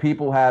 you know,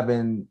 people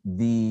having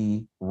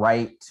the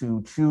right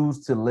to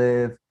choose to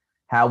live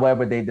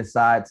however they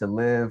decide to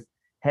live.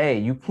 Hey,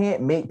 you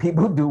can't make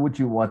people do what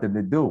you want them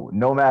to do,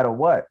 no matter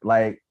what.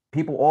 Like,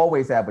 people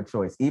always have a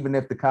choice, even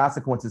if the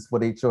consequences for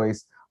their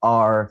choice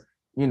are,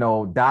 you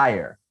know,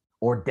 dire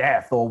or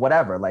death or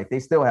whatever. Like, they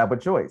still have a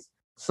choice.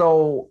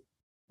 So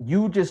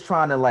you just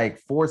trying to like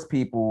force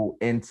people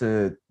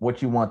into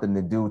what you want them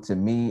to do, to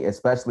me,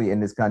 especially in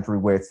this country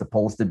where it's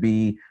supposed to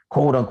be,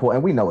 quote unquote,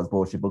 and we know it's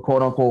bullshit, but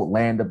quote unquote,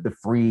 land of the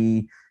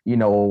free, you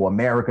know,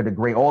 America the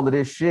great, all of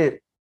this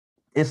shit.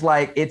 It's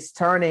like it's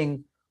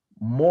turning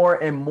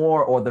more and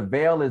more, or the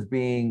veil is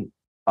being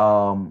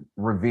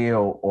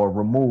revealed or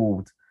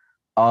removed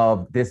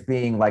of this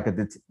being like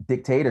a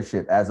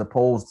dictatorship, as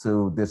opposed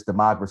to this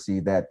democracy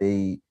that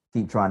they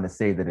keep trying to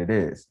say that it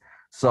is.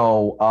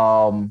 So,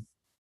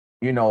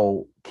 you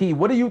know, Key,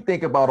 what do you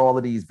think about all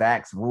of these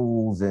vax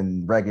rules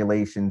and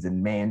regulations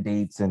and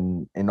mandates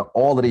and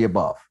all of the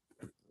above?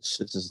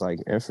 Shit's just like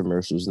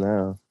infomercials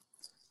now.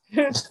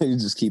 You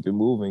just keep it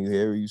moving.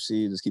 Wherever you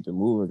see it, just keep it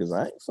moving, because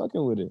I ain't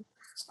fucking with it.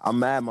 I'm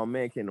mad my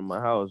man came to my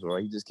house,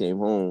 right? He just came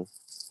home.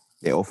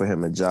 They offered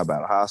him a job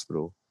at a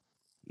hospital.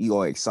 He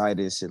all excited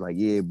and shit, like,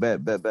 yeah,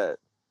 bet.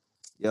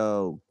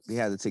 Yo, he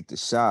had to take the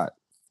shot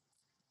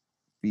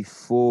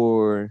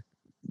before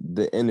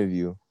the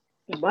interview.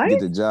 What?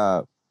 Get the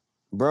job.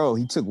 Bro,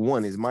 he took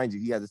one. Mind you,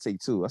 he had to take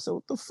two. I said,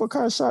 what the fuck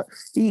kind of shot?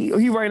 He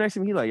right next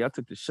to me. He like, y'all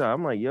took the shot.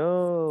 I'm like,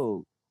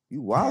 yo,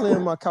 you wilding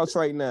on my couch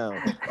right now.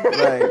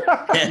 Like,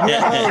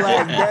 yo,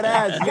 like dead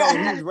ass.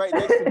 Yo, he's right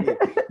next to me.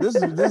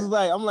 This is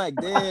like, I'm like,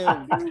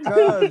 damn,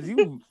 cuz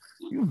you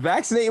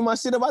vaccinating my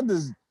shit. About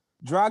this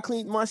dry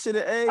clean my shit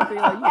and everything.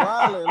 Like, you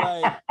wilding.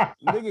 Like,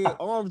 nigga,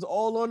 arms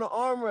all on the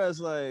armrest.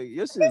 Like,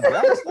 your shit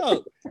vaxxed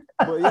up.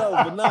 But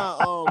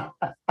nah,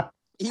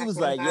 he was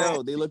like,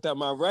 yo, they looked at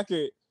my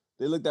record.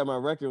 And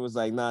was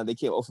like, nah, they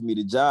can't offer me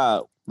the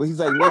job. But he's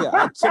like, nigga,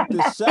 I took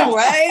this shot.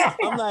 Right?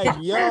 I'm like,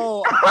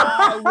 yo,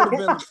 I would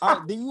have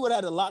been, then you would have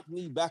had to lock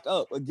me back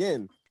up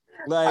again.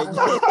 Like,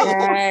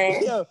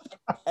 Okay.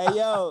 hey,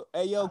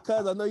 yo,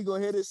 cuz, I know you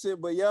gonna hear this shit,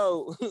 but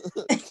yo.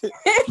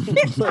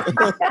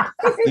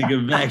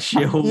 Nigga back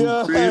shit.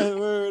 Yo,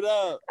 word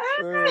up.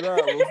 Well,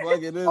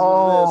 fuck it is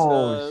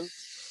Oh,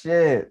 this,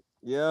 shit.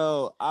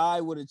 Yo, I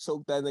would have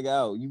choked that nigga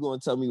out. You gonna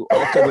tell me,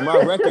 because of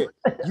my record,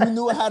 you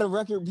knew I had a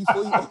record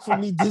before you offered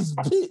me this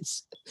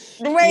bitch.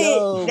 Wait,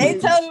 Yo, they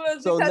told you it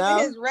was so because now-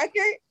 of his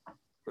record?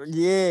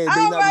 Yeah, they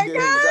Oh not my gonna get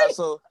him the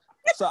job.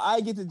 So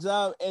I get the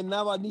job, and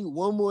now I need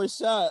one more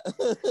shot.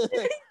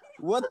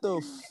 What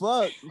the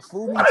fuck?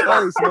 Fool me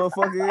twice,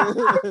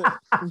 motherfucker.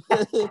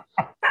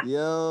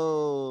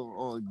 Yo,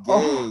 on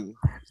gay.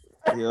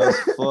 Yo, it's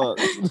fucked.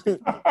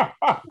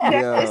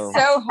 That is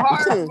so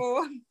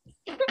horrible.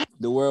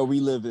 The world we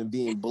live in,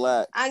 being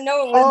black. I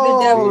know it was the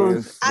devil.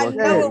 Yeah, I fuck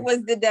know it. it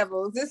was the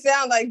devils. It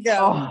sound like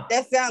them. Oh.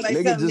 That sound like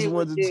Nigga something just they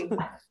would wanted do. to.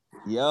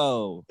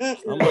 Yo, I'm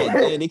Mm-mm. like,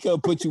 damn, they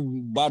could put you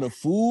by the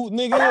food,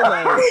 nigga.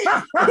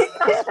 Like,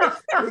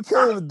 they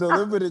could have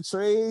delivered the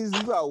trays.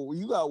 You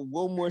got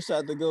one more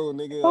shot to go,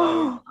 nigga.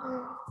 Like,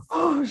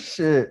 Oh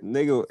shit.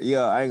 nigga,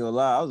 yeah, I ain't gonna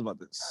lie. I was about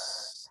to.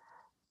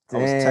 I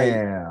was tight.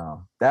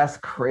 Damn, that's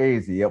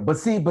crazy. But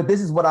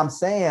this is what I'm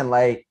saying.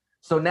 Like,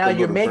 so now They go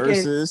you're to making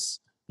Versus.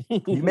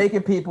 you're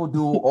making people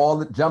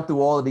jump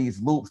through all of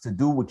these loops to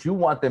do what you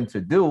want them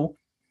to do.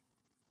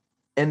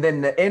 And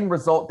then the end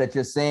result that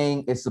you're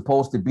saying is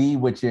supposed to be,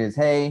 which is,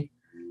 hey,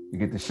 you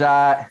get the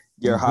shot,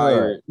 You're good.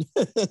 hired.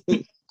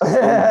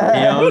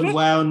 Yeah, those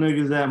wild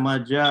niggas at my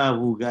job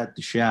who got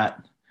the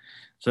shot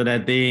so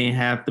that they ain't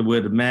have to wear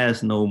the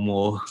mask no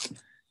more.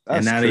 That's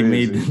and now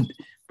crazy. they made,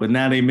 but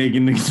now they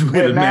making niggas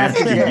wear the mask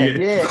yeah,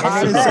 again. yeah,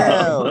 Hot and as exactly.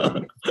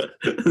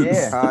 hell.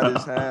 Yeah. Hot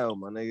as hell,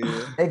 my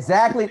nigga.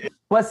 Exactly.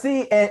 But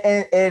see,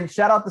 and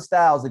shout out to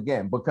Styles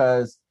again,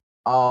 because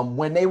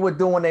when they were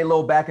doing their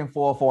little back and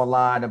forth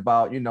online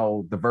about,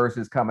 the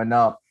verses coming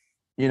up,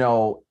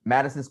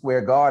 Madison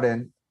Square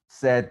Garden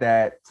said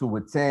that to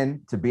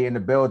attend, to be in the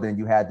building,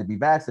 you had to be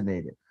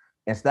vaccinated.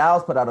 And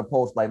Styles put out a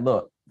post like,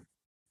 look,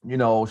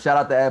 shout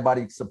out to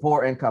everybody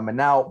supporting, coming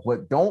out,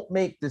 but don't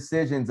make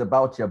decisions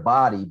about your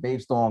body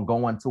based on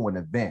going to an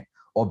event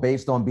or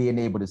based on being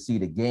able to see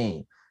the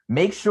game.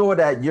 Make sure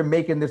that you're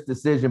making this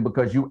decision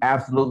because you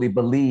absolutely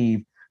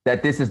believe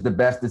that this is the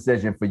best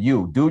decision for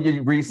you. Do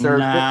your research.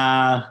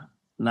 Nah,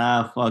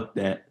 fuck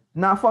that.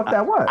 Nah, fuck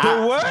that. What?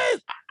 What?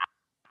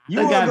 I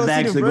got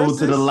vax to go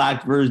to the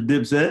Locked versus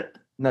Dipset.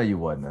 No, you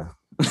wouldn't.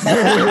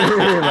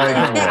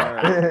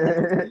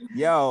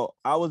 Yo,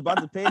 I was about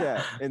to pay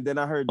that, and then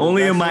I heard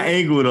Only in my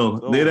ankle though.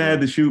 Oh, They'd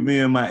had to shoot me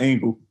in my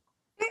ankle.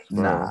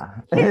 Nah.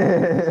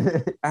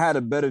 I had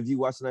a better view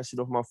watching that shit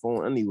off my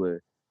phone anyway.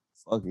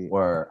 Fuck it.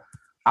 Word.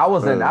 I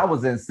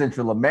was in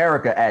Central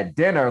America at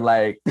dinner,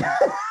 like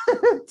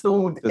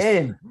tuned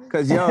in.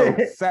 Cause yo,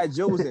 Fat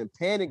Joe was in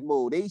panic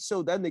mode. They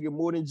showed that nigga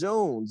more than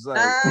Jones. Like,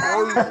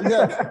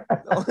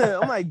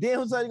 I'm like, damn,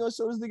 who's gonna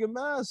show this nigga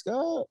mask?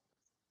 Huh?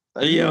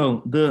 Like,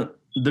 Yo,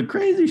 the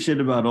crazy shit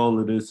about all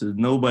of this is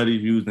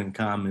nobody's using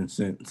common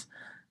sense.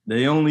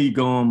 They only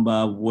going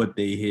by what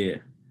they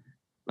hear.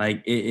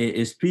 Like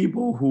it's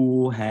people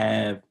who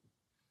have.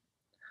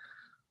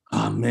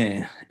 Oh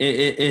man,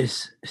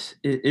 it's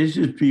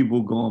just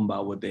people going by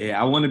what they hear.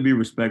 I want to be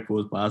respectful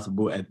as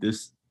possible at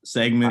this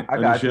segment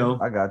of the show.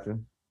 I got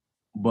you.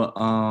 But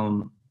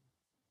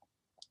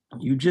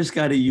you just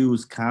got to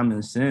use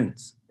common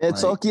sense. and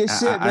Like, talk your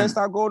shit, man. I-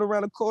 Stop going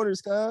around the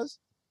corners, cuz.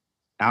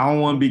 I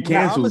don't want to be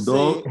canceled,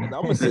 dog. I'm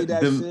gonna say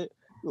that shit.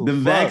 Yo, The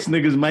fuck. vax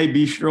niggas might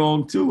be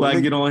strong too. I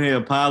get on here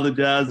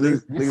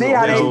apologizing. You see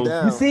how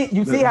Niggas they down.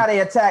 you see how they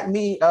attacked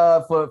me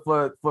for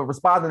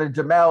responding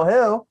to Jamel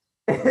Hill.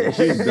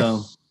 She's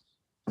dumb.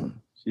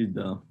 She's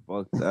dumb.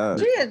 Fuck that.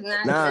 She is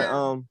not.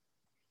 dumb.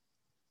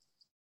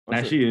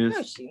 Nah, she is.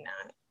 No, she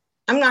not.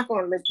 I'm not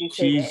gonna let you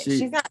say that.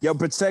 She's not. Yo,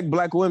 protect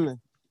black women.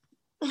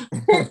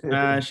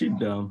 Nah, she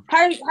dumb.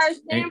 Her And,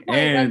 standpoint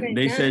and doesn't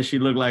they count. said she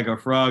looked like a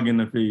frog in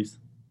the face.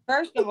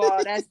 First of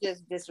all, that's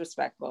just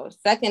disrespectful.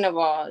 Second of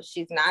all,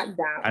 she's not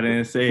dumb. I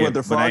didn't say What, it,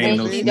 the but I frog in ain't And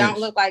no the she face? don't snitch.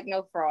 look like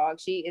no frog.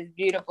 She is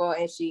beautiful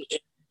and she is.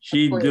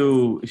 She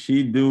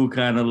do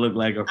kind of look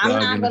like a I'm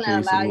frog not in the gonna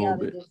face a allow little y'all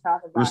to bit. just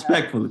talk about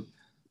Respectfully.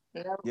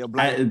 her. No, Yo,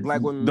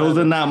 black women. Those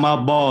matter. are not my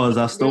balls.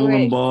 I stole Do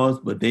them it. balls,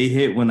 but they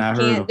hit when I heard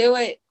can't them. do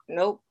it.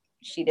 Nope,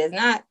 she does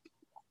not.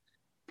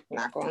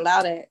 Not gonna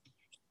allow that.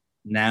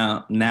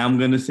 Now I'm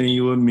gonna send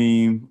you a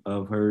meme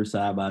of her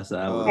side by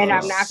side. with And her.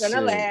 I'm not gonna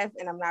shit. laugh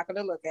and I'm not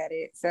gonna look at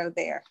it. So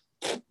there.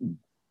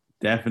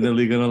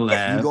 Definitely gonna You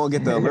laugh. gonna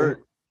get the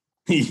alert.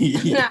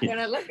 I'm not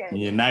gonna look at it.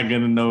 You're not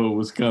gonna know it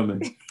was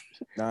coming.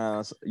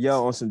 Nah,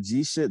 yo, on some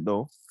G shit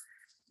though,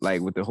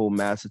 like with the whole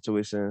mask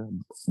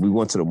situation, we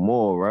went to the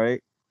mall,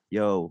 right?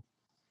 Yo,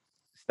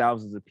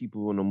 thousands of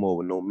people in the mall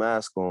with no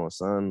mask on,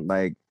 son.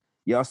 Like,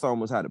 y'all saw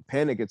almost had a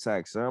panic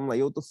attack, son. I'm like,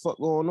 yo, what the fuck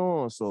going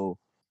on? So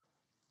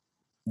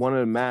one of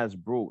the masks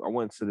broke. I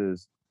went to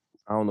this,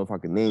 I don't know if I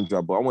can name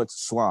drop, but I went to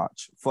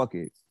Swatch. Fuck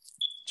it.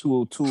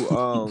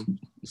 202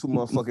 two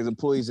motherfuckers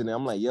employees in there.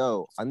 I'm like,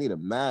 yo, I need a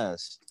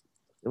mask.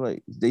 They're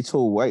like, they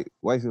told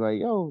wifey like,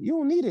 yo, you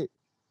don't need it.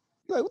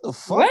 You're like, what the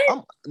fuck?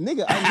 What?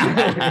 Nigga, I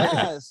need a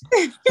mask.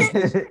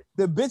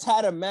 The bitch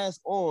had a mask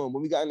on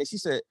when we got in there. She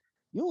said,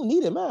 you don't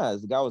need a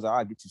mask. The guy was like,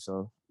 I'll get you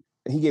some.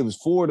 And he gave us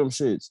 4 of them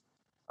shits.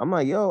 I'm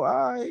like, yo,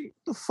 all right, what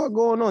the fuck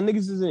going on? Niggas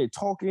is in there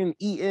talking,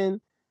 eating,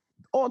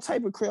 all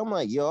type of crap. I'm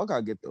like, yo, I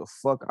gotta get the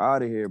fuck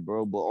out of here,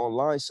 bro. But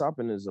online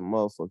shopping is a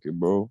motherfucker,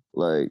 bro.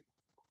 Like,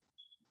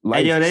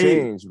 life yo, they-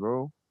 changed,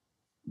 bro.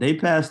 They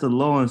passed a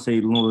law in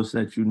St. Louis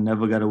that you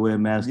never got to wear a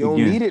mask You don't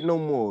again. need it no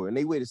more. And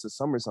they waited till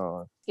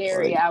summertime.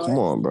 Scary Like, hours. come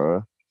on,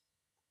 bro.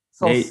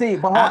 So Hey, see,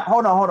 but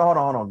hold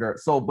on, girl.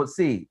 So, but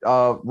see,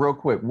 real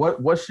quick,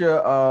 what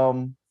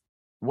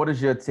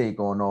is your take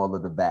on all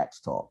of the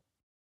vax talk?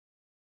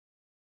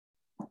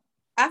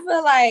 I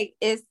feel like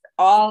it's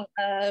all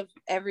of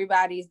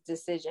everybody's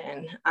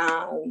decision.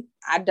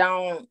 I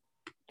don't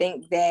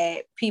think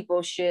that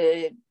people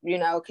should,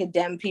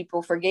 condemn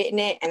people for getting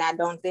it. And I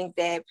don't think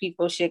that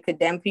people should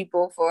condemn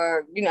people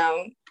for,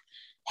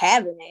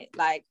 having it.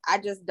 Like, I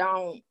just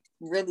don't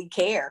really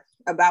care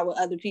about what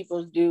other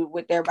people do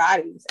with their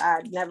bodies.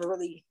 I never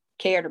really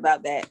cared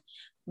about that.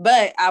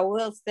 But I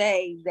will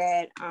say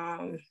that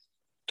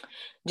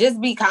just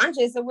be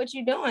conscious of what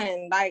you're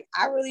doing. Like,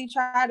 I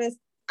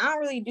don't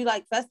really do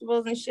like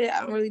festivals and shit.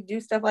 I don't really do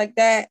stuff like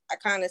that. I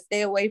kind of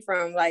stay away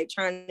from like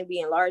trying to be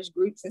in large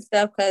groups and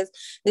stuff because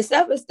the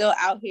stuff is still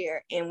out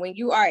here. And when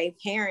you are a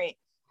parent,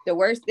 the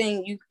worst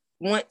thing you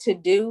want to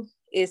do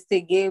is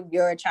to give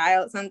your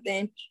child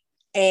something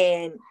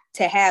and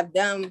to have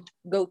them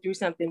go through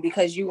something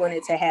because you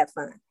wanted to have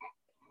fun.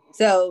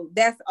 So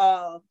that's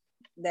all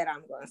that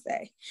I'm going to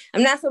say.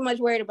 I'm not so much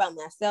worried about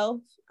myself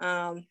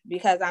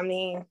because I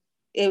mean,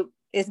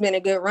 it's been a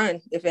good run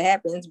if it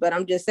happens, but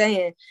I'm just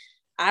saying,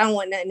 I don't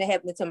want nothing to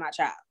happen to my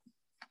child.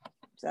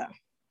 So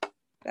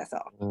that's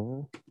all.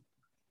 Mm-hmm.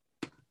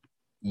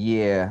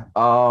 Yeah.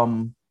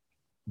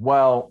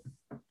 Well,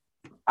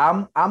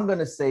 I'm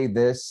gonna say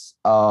this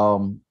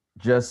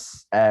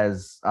just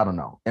as, I don't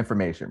know,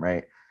 information,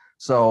 right?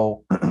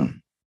 So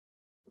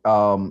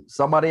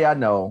somebody I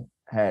know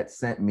had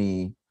sent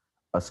me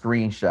a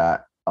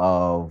screenshot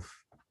of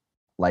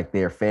like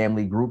their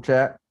family group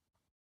chat.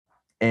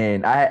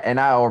 And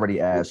I already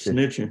asked it.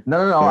 Snitching.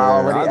 No. Yeah, I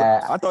already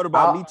asked. I thought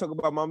about me talking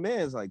about my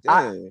man's like,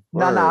 damn.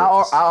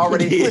 I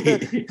already.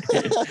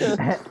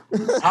 I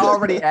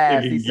already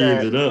asked. He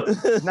said, it up.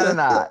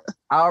 No.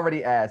 I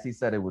already asked. He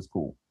said it was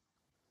cool.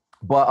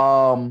 But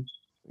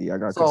yeah, I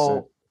got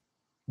so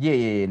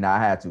yeah. No, I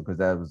had to because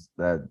that was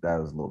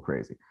a little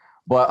crazy.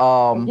 But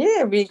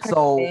yeah, because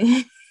so.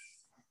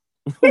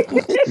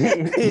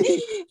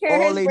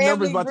 all they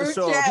numbers about to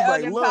show up. He's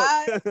like, look.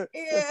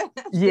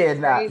 Yeah.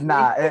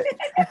 Nah.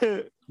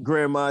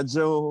 Grandma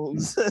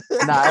Jones.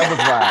 Nah, it was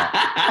right.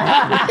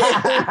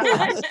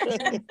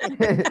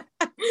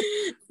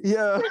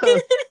 Yeah.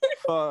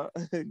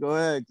 Go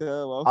ahead,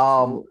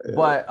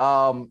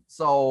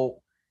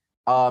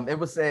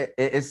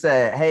 it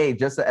said, hey,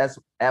 just a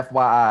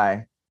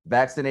FYI,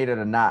 vaccinated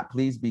or not,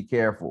 please be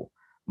careful.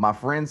 My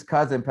friend's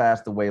cousin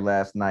passed away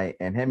last night,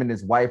 and him and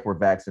his wife were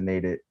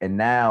vaccinated, and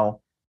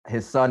now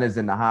his son is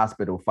in the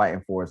hospital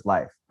fighting for his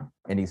life,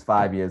 and he's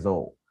 5 years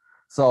old.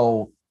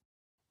 So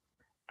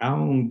I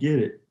don't get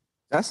it.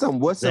 That's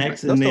some WhatsApp.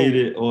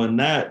 Vaccinated or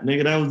not,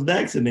 nigga, that was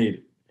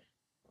vaccinated.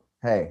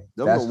 Hey,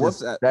 that's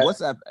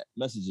WhatsApp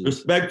messages.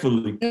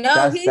 Respectfully.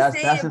 No, he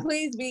said,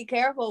 please be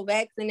careful,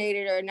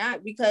 vaccinated or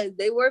not, because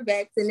they were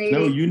vaccinated.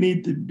 No, you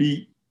need to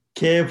be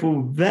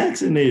careful,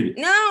 vaccinated.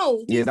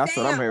 No. Yeah, that's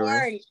what I'm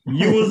hearing.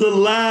 You was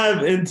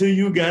alive until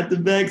you got the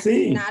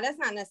vaccine. Nah, that's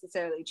not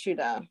necessarily true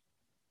though.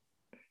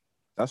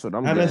 That's what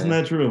I'm getting. That's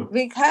not true.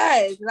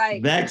 Because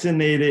like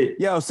vaccinated.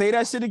 Yo, say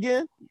that shit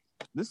again.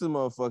 This is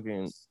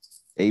motherfucking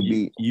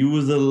AB. You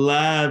was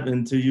alive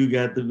until you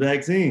got the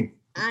vaccine.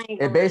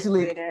 It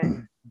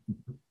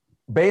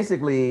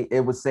basically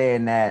it was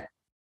saying that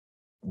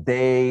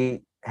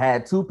they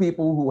had two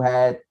people who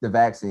had the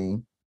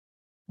vaccine.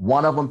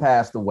 One of them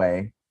passed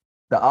away.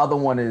 The other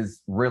one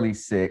is really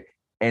sick.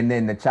 And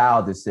then the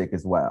child is sick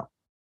as well.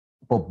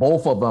 But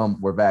both of them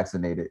were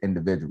vaccinated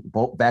individuals,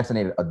 both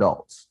vaccinated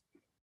adults.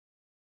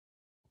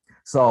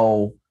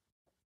 So,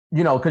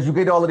 because you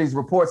get all of these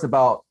reports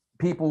about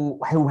people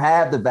who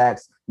have the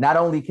vax, not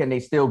only can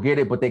they still get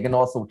it, but they can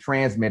also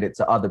transmit it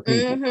to other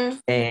people. Mm-hmm.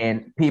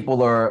 And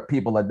people are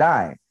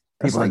dying.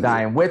 People are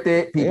dying with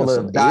it. People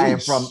are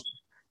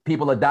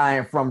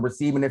dying from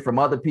receiving it from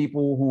other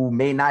people who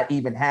may not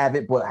even have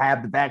it, but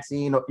have the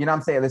vaccine. You know what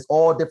I'm saying? There's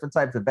all different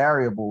types of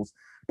variables,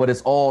 but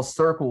it's all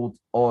circled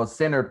or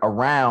centered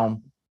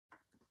around,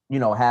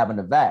 having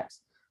the vax.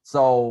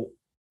 So,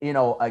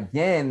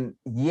 again,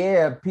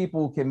 yeah,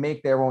 people can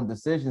make their own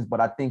decisions, but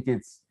I think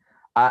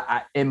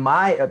in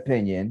my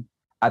opinion,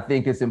 I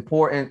think it's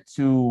important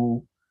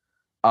to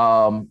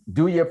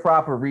do your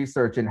proper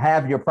research and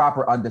have your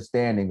proper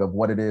understanding of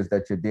what it is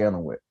that you're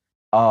dealing with.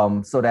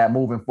 So that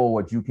moving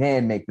forward, you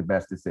can make the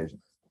best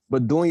decision.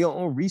 But doing your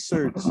own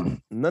research,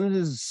 none of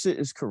this shit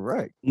is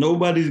correct.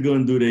 Nobody's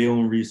gonna do their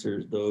own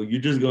research, though.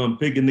 You're just gonna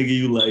pick a nigga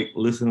you like,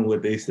 listen to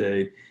what they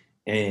say,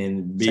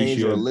 and base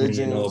your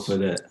opinion off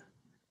of that.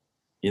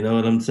 You know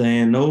what I'm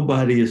saying?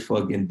 Nobody is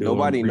fucking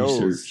doing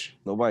research.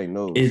 Nobody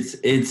knows.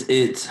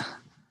 It's.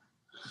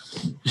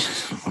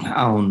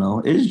 I don't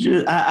know. It's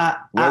just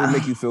what would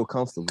make you feel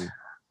comfortable.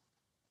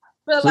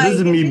 So like, this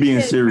is me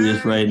being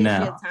serious right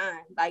now.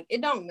 Like,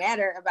 it don't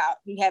matter about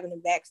you having a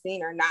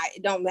vaccine or not.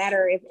 It don't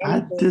matter if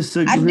anything. I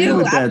disagree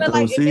with that, I feel though.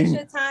 like if it's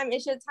your time,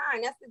 it's your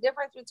time. That's the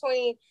difference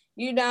between,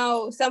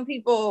 some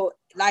people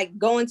like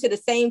going to the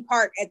same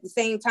park at the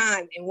same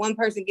time and one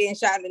person getting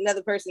shot and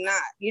another person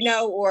not,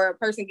 or a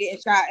person getting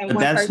shot and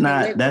one person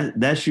living.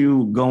 That's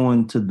you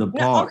going to the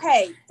park.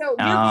 Okay, so you're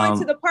going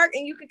to the park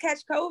and you could catch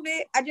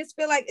COVID. I just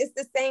feel like it's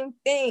the same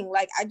thing.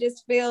 Like, I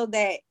just feel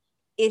that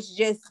it's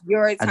just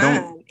your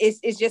time.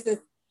 It's just a.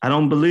 I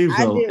don't believe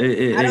so.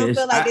 I don't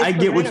feel like I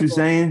get what you're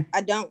saying.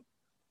 I don't.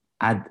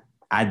 I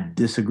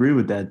disagree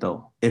with that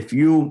though. If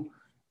you're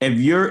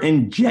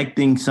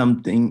injecting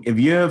something, if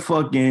you're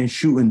fucking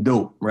shooting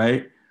dope,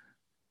 right?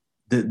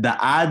 The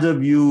odds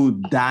of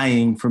you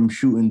dying from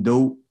shooting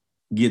dope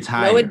gets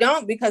higher. No, it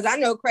don't, because I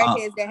know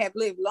crackheads that have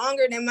lived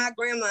longer than my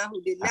grandma who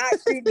did not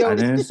shoot dope. I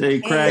didn't say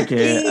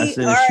crackhead. I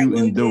said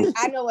shooting dope.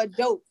 I know a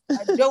dope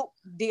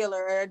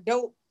dealer or a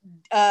dope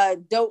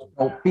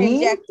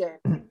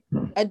injector.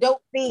 A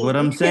dope fiend. What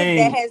I'm saying,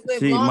 that has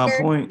lived longer my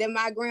point, than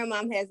my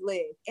grandma has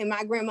lived, and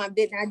my grandma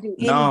did not do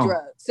any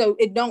drugs, so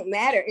it don't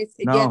matter. It's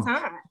your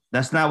time.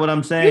 That's not what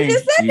I'm saying. You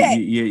just said that.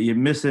 You're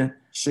missing.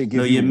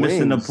 You're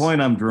missing the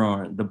point I'm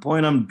drawing. The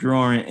point I'm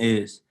drawing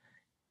is,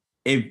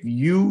 if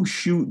you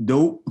shoot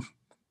dope,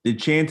 the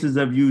chances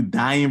of you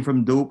dying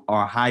from dope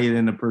are higher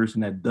than the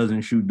person that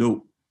doesn't shoot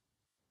dope.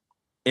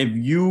 If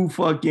you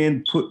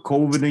fucking put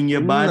COVID in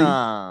your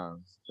body.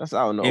 That's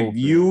out in the open. If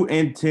you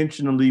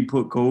intentionally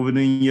put COVID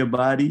in your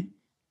body,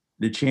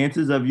 the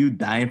chances of you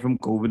dying from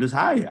COVID is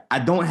higher. I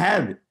don't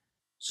have it.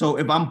 So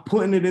if I'm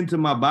putting it into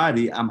my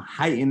body, I'm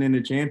heightening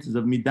the chances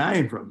of me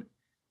dying from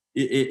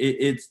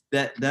it.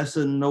 That's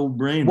a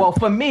no-brainer. Well,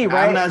 for me,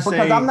 right?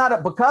 I'm not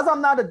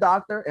a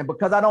doctor, and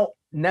because I don't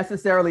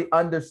necessarily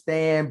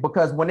understand,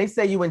 because when they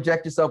say you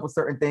inject yourself with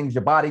certain things,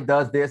 your body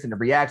does this and it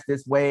reacts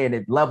this way and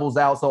it levels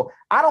out. So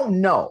I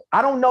don't know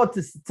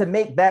to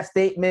make that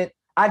statement.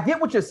 I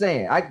get what you're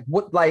saying.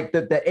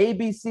 The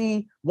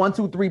ABC 1,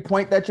 2, 3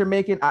 point that you're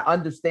making. I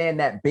understand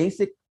that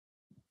basic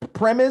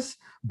premise,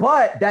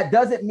 but that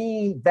doesn't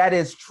mean that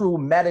is true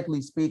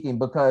medically speaking,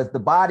 because the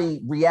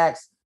body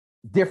reacts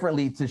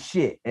differently to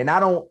shit. And I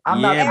don't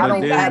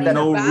have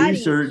no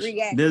research.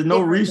 There's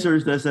no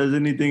research that says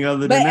anything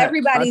other than that. But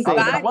everybody's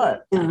body.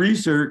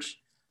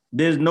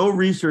 There's no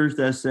research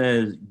that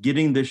says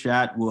getting the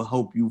shot will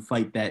help you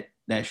fight that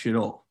shit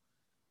off.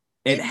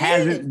 It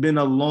hasn't been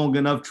a long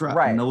enough trial.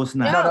 Right. No, it's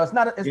not. No, it's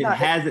not. It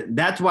hasn't.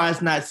 That's why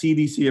it's not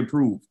CDC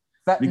approved.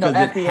 Because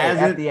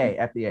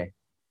FDA.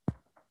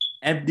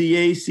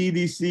 FDA,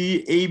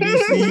 CDC,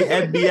 ABC,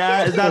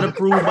 FBI is not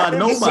approved by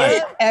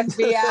nobody.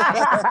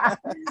 FBI.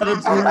 Not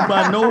approved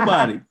by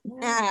nobody.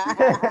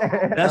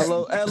 That's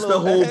the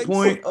whole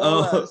point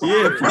of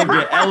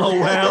fucking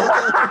LOL,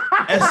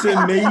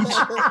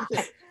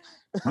 SMH.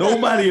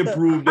 Nobody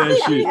approved that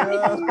shit.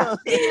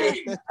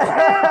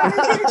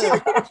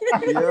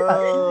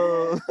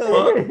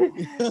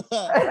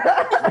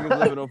 Niggas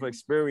living off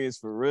experience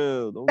for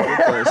real. Don't get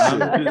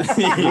that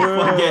shit.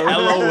 Fucking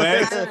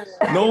LOX.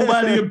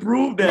 Nobody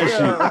approved that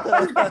shit.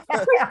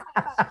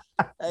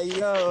 Hey,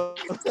 yo.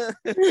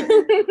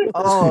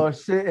 Oh,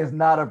 shit is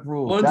not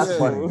approved. That's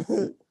funny.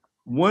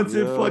 Once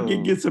it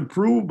fucking gets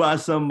approved by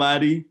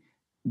somebody,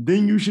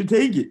 then you should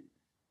take it.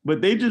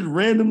 But they just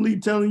randomly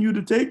telling you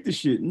to take the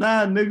shit.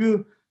 Nah,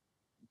 nigga,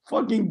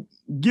 fucking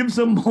give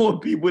some more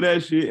people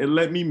that shit and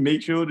let me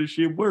make sure the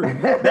shit works.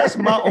 That's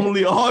my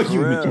only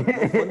argument.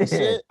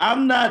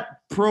 I'm not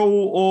pro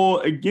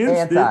or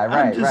against it.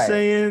 I'm just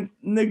saying,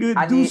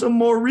 nigga, do some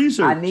more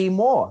research. I need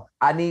more.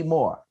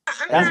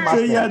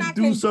 Until y'all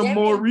do some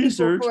more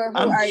research,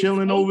 I'm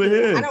chilling over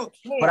here. I don't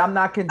care. But I'm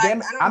not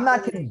condemning. I'm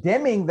not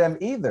condemning them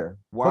either.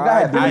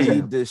 Why do you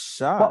need this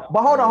shot?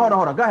 But hold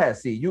on. Go ahead.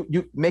 See,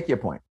 you make your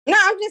point. No,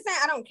 I'm just saying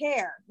I don't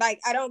care.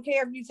 Like, I don't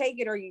care if you take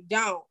it or you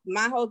don't.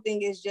 My whole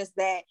thing is just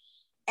that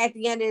at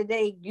the end of the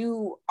day,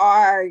 you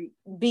are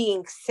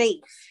being safe,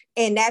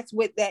 and that's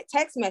what that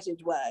text message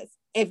was.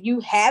 If you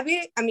have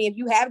it, if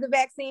you have the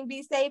vaccine,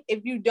 be safe.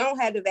 If you don't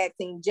have the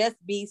vaccine, just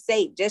be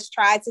safe. Just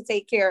try to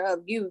take care of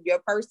you, your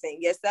person,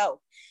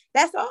 yourself.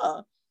 That's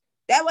all.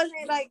 That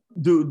wasn't like.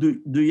 Do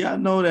y'all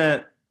know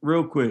that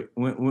real quick?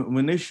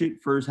 When this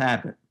shit first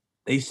happened,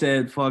 they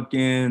said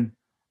fucking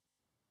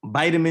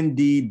vitamin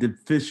D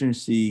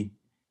deficiency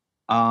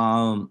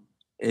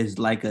is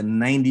like a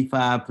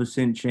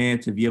 95%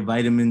 chance of your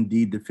vitamin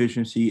D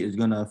deficiency is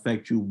gonna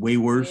affect you way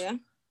worse. Yeah.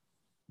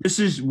 This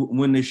is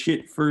when the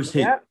shit first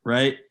hit,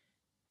 right?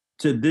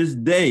 To this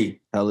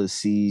day,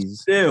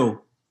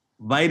 still,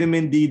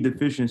 vitamin D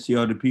deficiency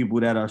are the people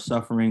that are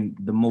suffering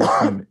the most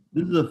from it.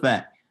 This is a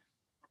fact.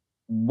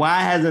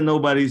 Why hasn't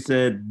nobody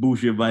said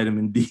boost your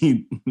vitamin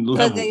D level?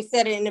 Because they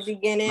said it in the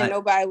beginning,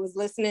 nobody was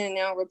listening, and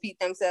they'll repeat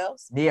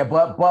themselves. Yeah,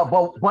 but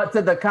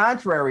to the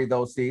contrary,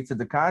 though,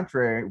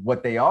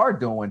 what they are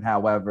doing,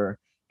 however,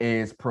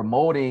 is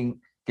promoting.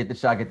 Get the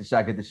shot. But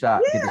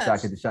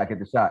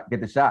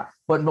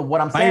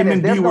what I'm saying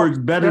is there's no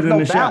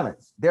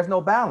balance. There's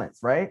no balance,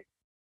 right?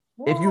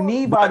 If you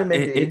need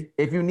vitamin D,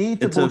 if you need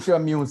to boost your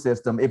immune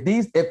system,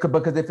 because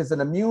if it's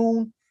an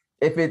immune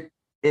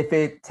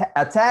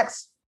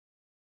attacks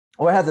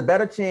or has a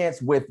better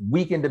chance with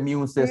weakened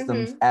immune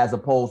systems as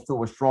opposed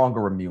to a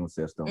stronger immune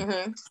system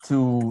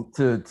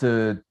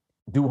to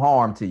do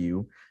harm to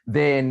you,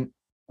 then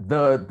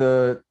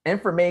the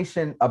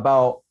information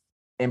about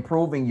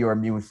improving your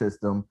immune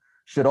system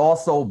should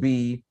also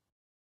be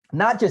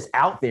not just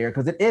out there,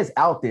 because it is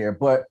out there,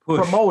 but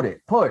promoted,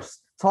 pushed,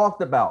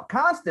 talked about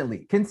constantly,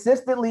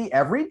 consistently,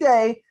 every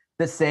day,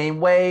 the same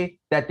way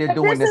that they're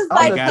doing this.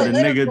 I got a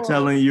nigga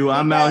telling you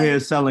I'm out here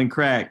selling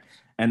crack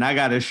and I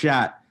got a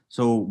shot.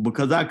 So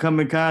because I come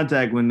in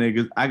contact with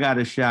niggas, I got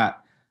a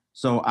shot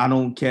so I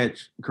don't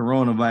catch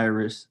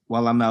coronavirus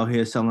while I'm out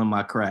here selling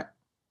my crack.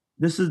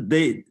 That's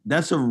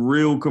a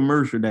real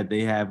commercial that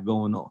they have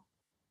going on.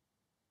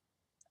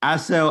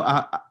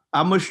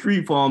 I'm a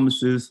street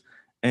pharmacist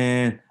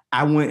and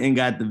I went and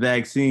got the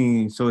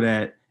vaccine so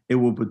that it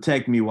will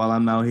protect me while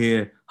I'm out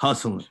here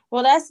hustling.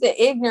 Well, that's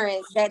the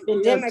ignorance that the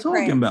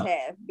Democrats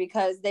have,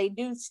 because they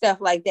do stuff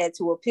like that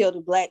to appeal to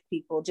Black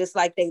people, just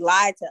like they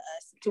lied to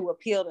us to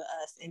appeal to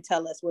us and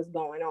tell us what's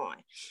going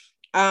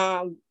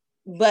on.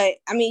 But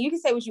I mean, you can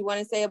say what you want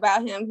to say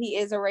about him. He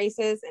is a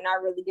racist, and I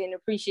really didn't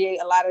appreciate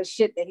a lot of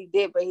shit that he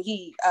did, but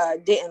he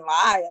didn't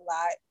lie a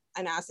lot.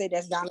 And I say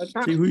that's Donald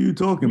Trump. See, who you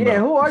talking about? Yeah,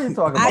 who are you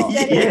talking about? I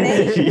said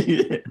his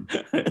name.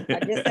 I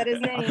just said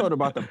his name. I thought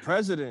about the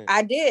president.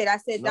 I did. I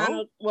said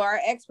Donald, well, our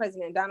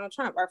ex-president, Donald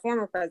Trump, our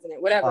former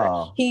president, whatever.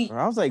 I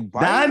was like,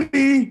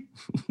 Donnie.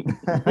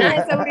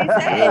 That's what he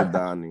said.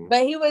 Donnie.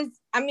 But he was,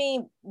 I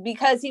mean,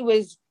 because he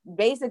was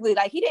basically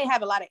like, he didn't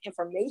have a lot of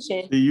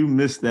information. See, you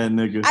missed that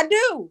nigga. I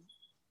do.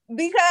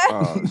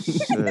 Because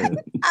shit.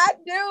 I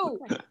do.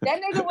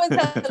 That nigga was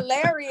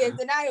hilarious,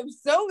 and I am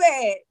so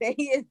mad that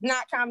he is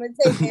not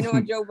commentating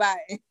on Joe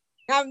Biden.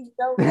 I'm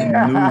so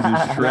mad. News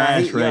is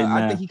trash right now.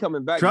 I think he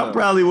coming back. Trump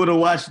probably would have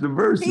watched the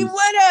verses. He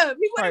would have.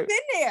 He would have been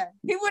there.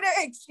 He would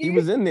have. He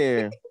was in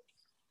there.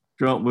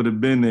 Trump would have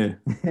been there.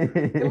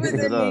 It was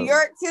in New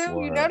York too.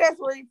 Wow. You know that's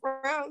where he's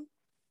from.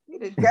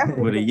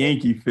 With a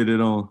Yankee fitted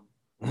on.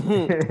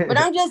 But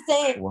I'm just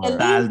saying,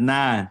 size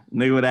 9.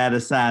 Nigga would have had a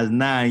size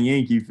 9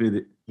 Yankee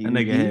fitted. That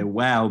nigga had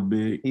wild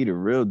big. He the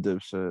real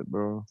dipshit,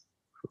 bro.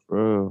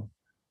 For real.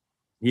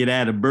 He'd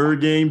had a bird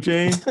game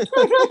chain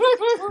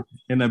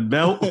and a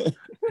belt.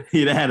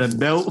 He'd had a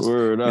belt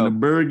and a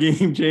bird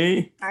game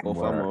chain. Off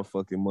our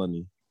motherfucking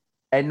money.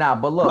 Hey, nah,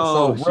 but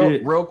look,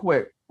 real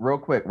quick,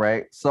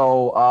 right?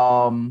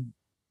 So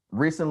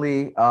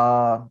recently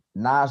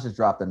Nas just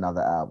dropped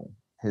another album.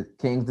 His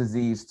King's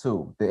Disease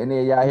 2. Did any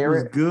of y'all hear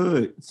it?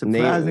 Good.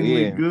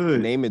 Surprisingly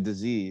good. Name it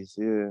Disease,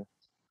 yeah.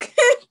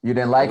 You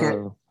didn't like it?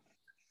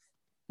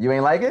 You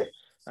ain't like it?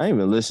 I didn't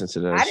even listen to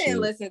that. I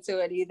didn't listen to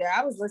it either.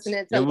 I was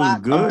listening to it. Was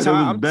good. It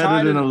was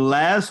better than the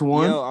last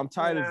one. Yo, I'm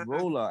tired of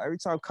rollout. Every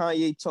time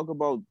Kanye talk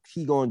about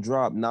he gonna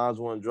drop, Nas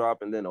one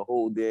drop, and then a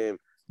whole damn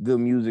good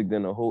music,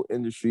 then the whole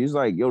industry. It's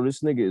like, yo,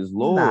 this nigga is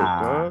low,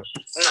 bro.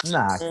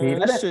 Nah,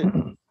 that shit.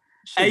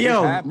 Hey,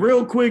 yo,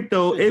 real quick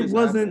though, it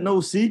wasn't no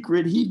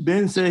secret. He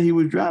been said he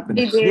was dropping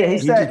it. He did. Yeah, he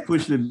just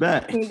pushed it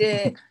back. He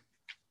did.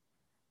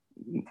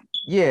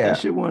 Yeah, that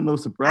shit wasn't no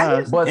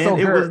surprise. But and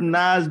it was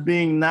Nas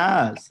being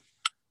Nas.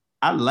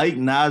 I like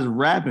Nas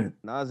rapping.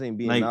 Nas ain't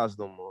being Nas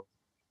no more.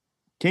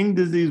 King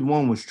Disease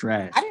 1 was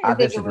trash. I didn't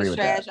think it was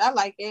trash. I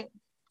like it.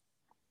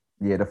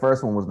 Yeah, the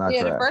first one was not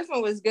trash. Yeah, the first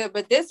one was good,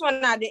 but this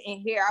one I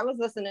didn't hear. I was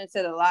listening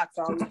to the Locks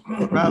all the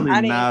time.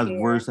 Probably Nas'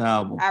 worst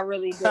album. I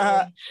really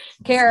didn't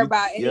care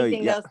about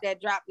anything else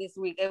that dropped this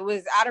week. It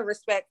was out of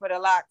respect for the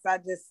Locks. I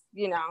just,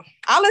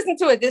 I listened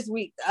to it this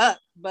week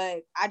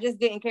but I just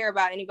didn't care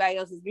about anybody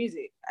else's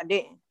music. I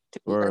didn't.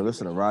 Or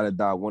listen to Ride or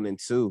Die 1 and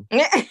 2.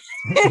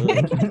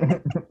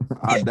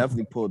 I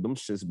definitely pulled them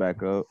shits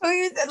back up.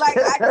 I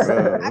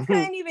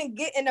couldn't even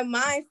get in the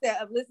mindset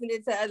of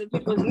listening to other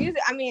people's music.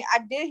 I mean, I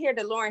did hear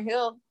the Lauryn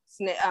Hill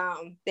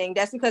thing.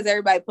 That's because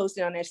everybody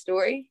posted on their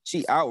story.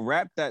 She out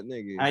rapped that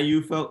nigga. How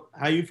you felt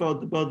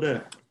about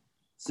that?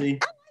 See?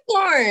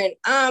 Lauryn,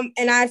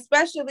 and I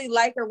especially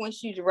like her when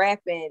she's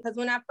rapping, because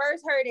when I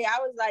first heard it, I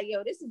was like,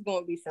 yo, this is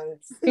going to be some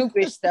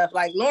stupid stuff.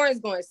 Like, Lauren's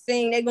going to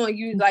sing. They're going to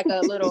use like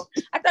a little,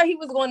 I thought he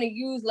was going to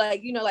use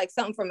like, like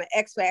something from an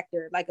X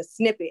Factor, like a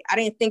snippet. I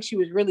didn't think she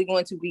was really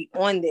going to be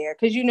on there,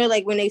 because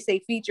like when they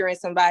say featuring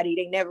somebody,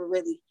 they never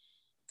really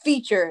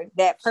feature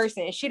that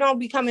person. She don't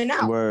be coming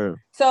out. Word.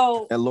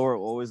 So and Laura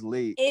always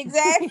late.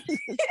 Exactly.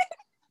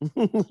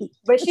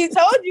 But she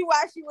told you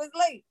why she was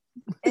late.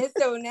 And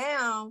so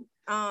now,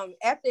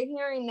 after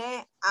hearing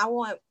that, I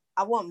want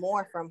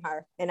more from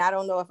her, and I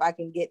don't know if I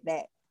can get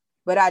that,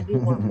 but I do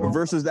want more.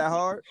 Versus that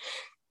hard?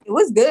 It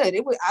was good.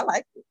 I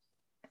liked it.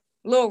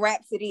 Little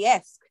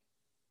Rhapsody-esque.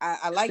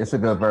 I like. It's a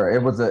good verse.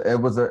 It was a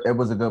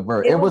good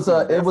verse. It was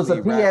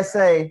a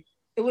PSA.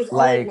 It was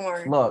like,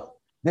 look,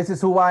 this is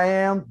who I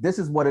am. This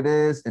is what it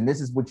is, and this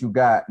is what you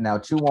got. Now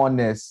chew on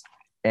this.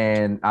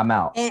 And I'm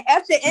out. And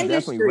after the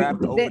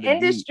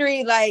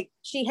industry, like,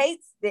 she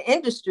hates the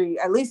industry.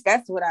 At least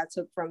that's what I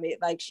took from it.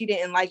 Like, she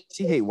didn't like.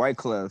 She hate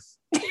Wyclef.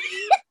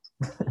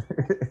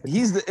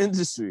 He's the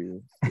industry.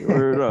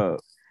 Word up,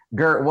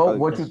 Gert.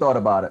 What you thought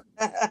about it?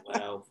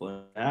 Wow,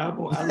 For the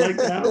album, I like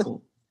the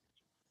album.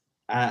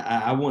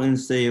 I wouldn't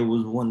say it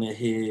was one of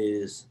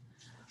his.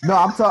 No,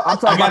 I'm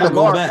talking about the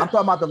Lauren. I'm talking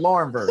about the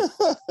Lauren verse.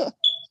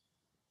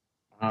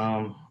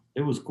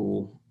 It was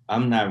cool.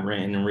 I'm not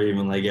ranting and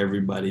raving like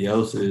everybody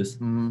else is.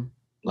 Mm-hmm.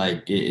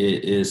 Like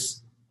it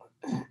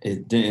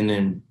didn't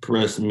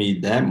impress me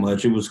that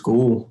much. It was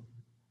cool.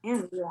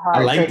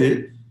 I liked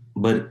it,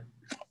 but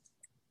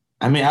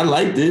I mean, I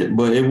liked it,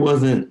 but it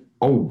wasn't.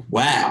 Oh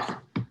wow.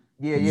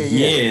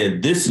 Yeah,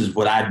 this is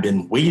what I've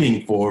been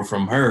waiting for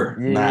from her.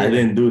 I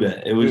didn't do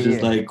that. It was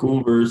just like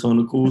cool verse on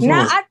the cool song. No,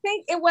 I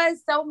think it was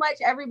so much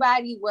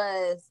everybody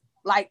was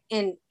like,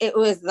 and it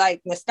was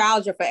like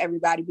nostalgia for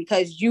everybody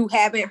because you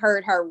haven't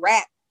heard her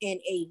rap in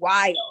a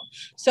while.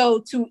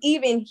 So to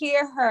even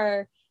hear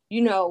her,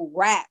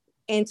 rap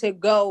and to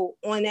go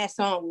on that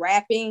song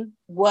rapping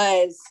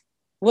was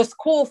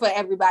cool for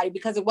everybody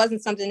because it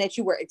wasn't something that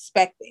you were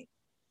expecting.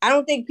 I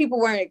don't think people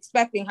weren't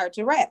expecting her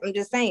to rap. I'm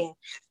just saying.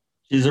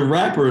 She's a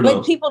rapper, though.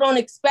 But people don't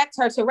expect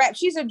her to rap.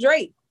 She's a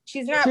Drake.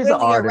 She's not really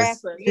a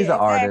rapper. She's an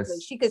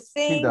artist. She could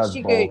sing.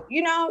 She could,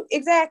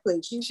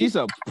 exactly. She's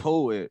a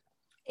poet.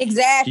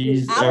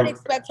 Exactly. I would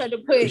expect her to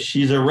put.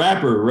 She's a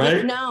rapper,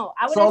 right? No,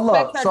 I would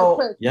expect her to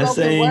put. You're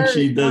saying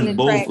she does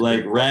both.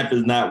 Like rap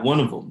is not one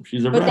of them.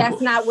 She's a rapper. But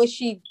that's not what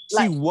she.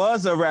 She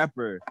was a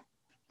rapper.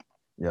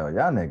 Yo,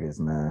 y'all niggas,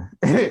 man.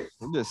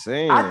 I'm just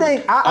saying.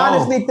 I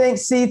honestly think,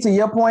 see, to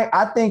your point,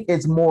 I think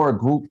it's more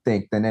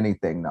groupthink than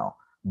anything, though.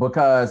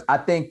 Because I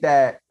think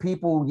that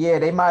people,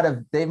 they might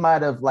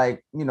have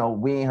like,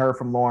 we ain't heard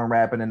from Lauren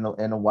rapping in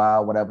a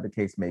while, whatever the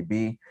case may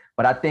be.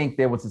 But I think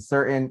there was a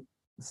certain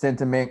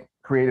sentiment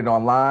created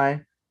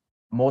online.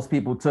 Most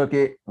people took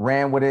it,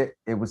 ran with it.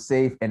 It was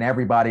safe, and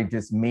everybody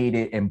just made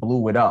it and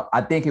blew it up.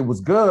 I think it was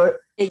good.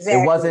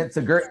 Exactly. It wasn't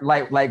to Gert,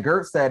 like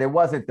Gert said, it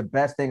wasn't the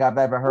best thing I've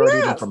ever heard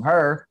even from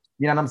her.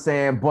 You know what I'm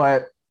saying?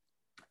 But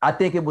I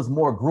think it was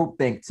more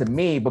groupthink to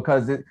me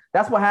because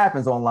that's what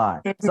happens online.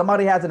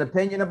 Somebody has an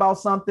opinion about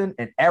something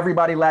and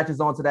everybody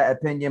latches onto that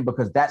opinion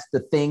because that's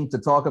the thing to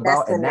talk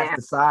about and that's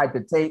the side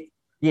to take.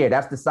 Yeah,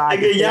 that's the side.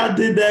 Nigga, y'all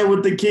did that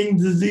with the King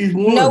Disease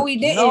 1. No, we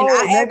didn't. No,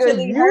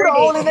 nigga, you the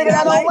only nigga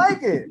that don't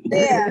like it.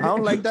 Yeah. I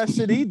don't like that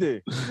shit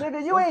either.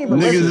 Nigga, you ain't.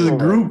 Niggas is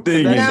group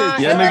thinking. Y'all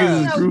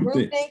niggas is group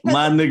thinking.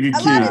 My nigga King. A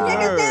lot of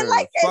niggas didn't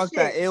like that Fuck shit.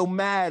 that.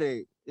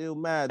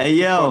 Illmatic. Hey,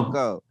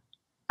 yo.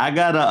 I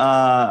got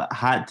a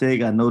hot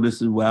take. I know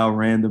this is wild,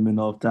 random, and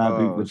off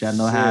topic, but y'all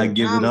know how I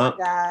give it up.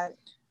 God.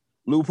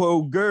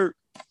 Loophole Gert.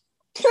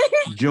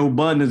 Joe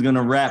Budden is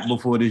gonna rap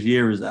before this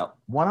year is out.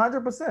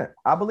 100%.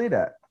 I believe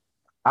that.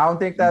 I don't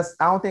think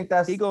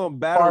that's he gonna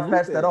battle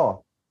far-fetched at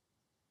all.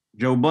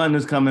 Joe Budden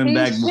is coming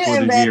back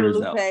before this year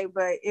is out.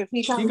 But if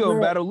he comes, he gonna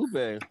battle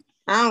Lupe.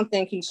 I don't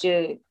think he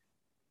should.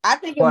 I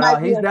think it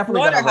might be a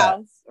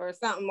slaughterhouse or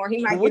something, or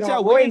he might what get y'all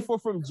on waiting Royce. for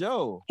from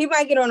Joe? He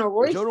might get on a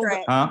Royce Joe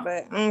track,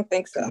 but I don't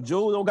think so.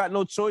 Joe don't got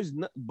no choice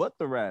but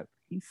the rap.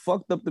 He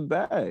fucked up the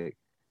bag.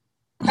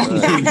 He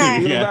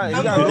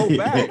gotta go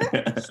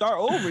back. Start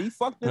over. He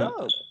fucked it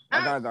up.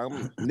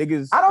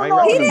 Niggas. I don't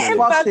know. He didn't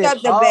fuck up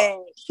the bag.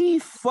 He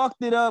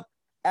fucked it up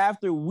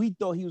after we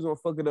thought he was gonna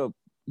fuck it up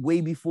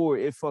way before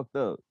it fucked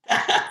up.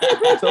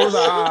 So it was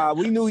like,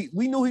 we knew he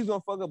was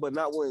gonna fuck up, but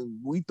not when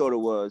we thought it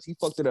was. He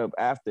fucked it up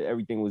after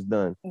everything was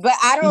done. But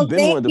I don't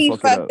think he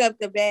fucked up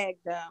the bag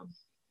though.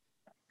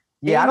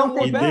 Yeah, I don't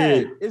think he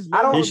did.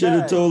 He should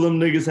have told them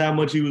niggas how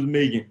much he was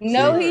making.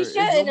 No, he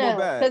shouldn't have,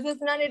 because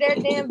it's none of their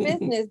damn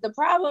business. The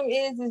problem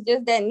is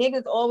just that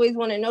niggas always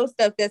want to know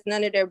stuff that's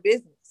none of their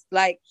business.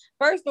 Like,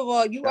 first of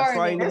all, that's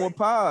why he no more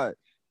pod.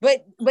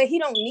 But he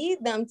don't need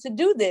them to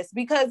do this,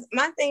 because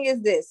my thing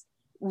is this.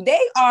 They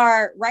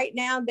are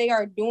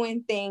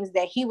doing things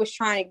that he was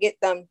trying to get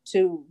them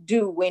to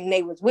do when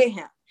they was with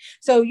him.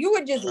 So you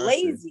were just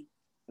lazy.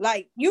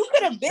 Like, you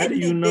could have been. How do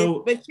you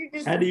know? But you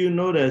just, how do you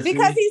know that?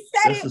 Because he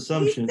said that's it.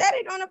 Assumption. He said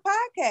it on a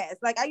podcast.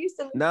 Like, I used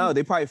to. No,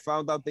 they probably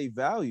found out they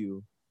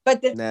value.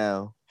 But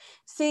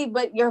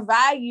but your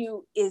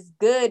value is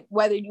good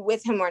whether you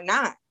with him or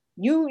not.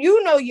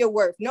 You know your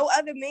worth. No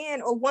other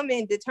man or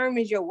woman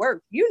determines your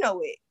worth. You know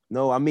it.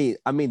 No, I mean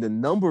the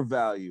number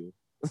value.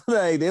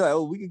 Like, they're like,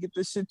 oh, we can get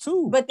this shit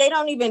too. But they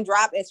don't even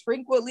drop as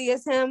frequently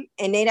as him,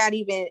 and they're not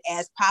even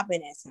as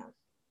popping as him.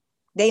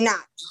 They not.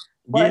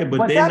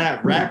 But they're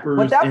not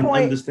rappers and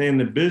understand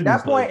the business.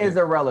 That point is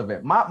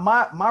irrelevant.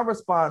 My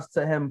response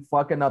to him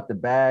fucking up the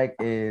bag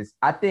is,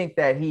 I think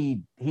that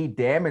he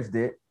damaged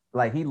it.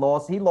 Like, he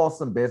lost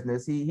some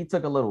business. He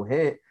took a little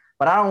hit,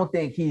 but I don't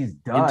think he's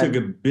done. He took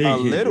a big hit.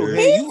 Little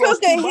hit. He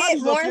took a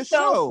hit more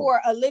so for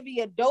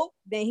Olivia Dope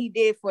than he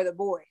did for the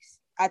boys.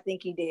 I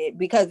think he did,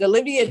 because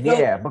Olivia Dope.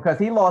 Yeah, because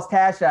he lost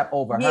Cash App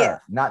over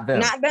her, not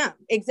them. Not them,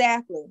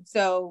 exactly.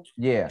 So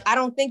yeah, I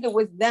don't think it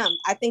was them.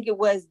 I think it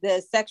was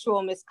the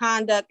sexual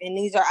misconduct, and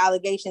these are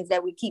allegations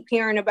that we keep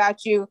hearing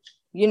about you.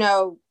 You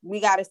know, we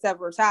got to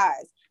sever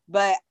ties.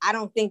 But I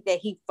don't think that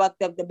he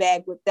fucked up the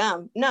bag with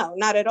them. No,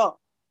 not at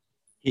all.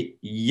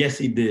 Yes,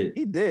 he did.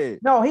 He did.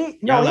 No, he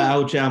did.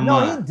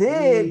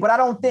 But I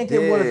don't think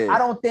it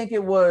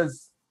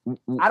was.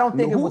 I don't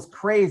think it was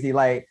crazy.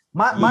 Like,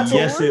 My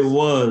Yes, tours? it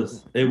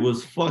was. It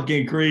was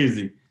fucking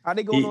crazy. How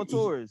they going on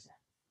tours?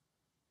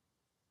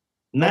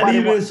 Not Nobody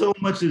even wa- so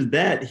much as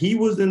that. He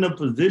was in a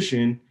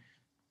position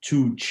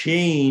to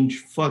change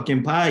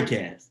fucking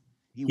podcasts.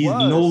 He's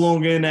was. no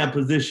longer in that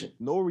position.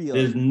 No real.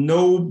 There's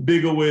no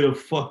bigger way to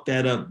fuck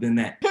that up than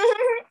that.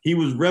 He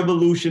was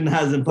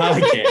revolutionizing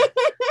podcasts.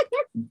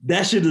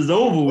 That shit is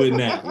over with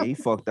now. Yeah, he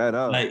fucked that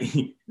up. Like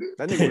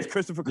That nigga was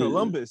Christopher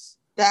Columbus.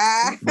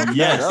 Ah. Fucked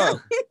Yes. that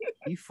up.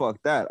 He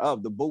fucked that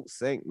up. The boat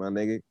sank, my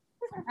nigga.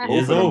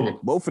 It's of them, over.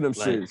 Both of them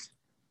Like, shits.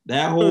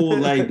 that whole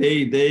like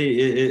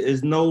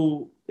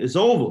it's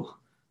over.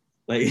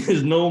 Like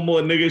there's no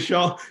more nigga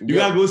Shaw. You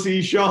gotta go see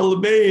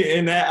Charlamagne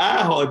in that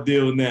iHeart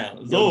deal now.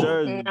 It's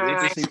over. Jersey,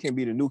 they say you can't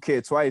be the new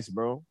kid twice,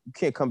 bro. You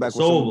can't come back It's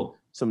with over.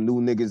 some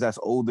new niggas that's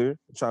older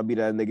and try to be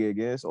that nigga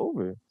again. It's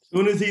over. As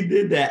soon as he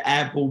did that,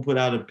 Apple put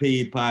out a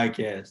paid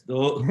podcast,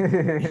 dog.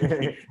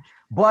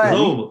 but It's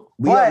over.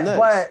 We up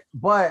next.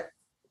 but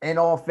in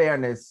all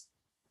fairness,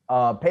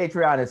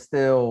 Patreon is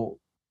still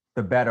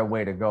the better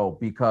way to go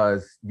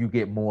because you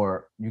get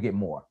more.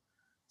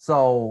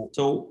 So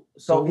So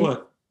he-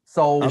 what?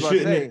 So I'm It about to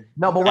shouldn't say, it-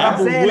 no, but what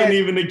Apple I'm saying wouldn't is,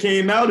 even have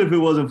came out if it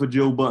wasn't for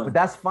Joe but Budden.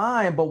 that's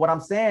fine. But what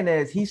I'm saying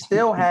is, he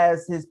still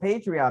has his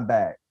Patreon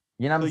bag.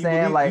 You know what so I'm you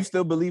saying? believe- Like, you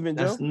still believe in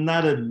Joe? That's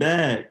not a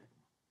bag.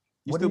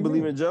 You What still do you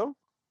believe mean? in Joe?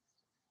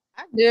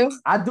 I do.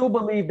 I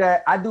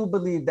do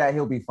believe that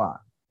he'll be fine.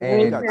 He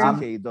And got I'm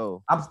 2K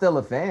though. still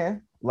a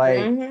fan. Like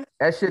Mhm.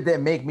 that shit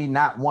didn't make me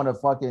not want to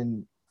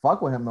fucking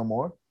fuck with him no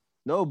more.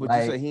 No, but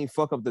like- you said he ain't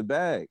fuck up the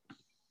bag.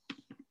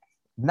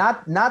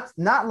 Not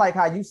like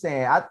how you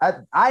saying.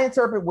 I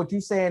interpret what you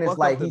saying is Fuck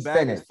like up the he's bag is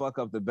finished. fuck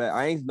up the bag.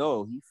 I ain't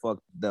know he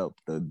fucked up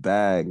the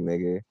bag,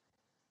 nigga.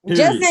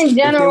 Just Period. in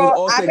general,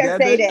 all I can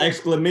together, say that.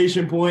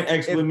 Exclamation point,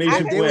 exclamation I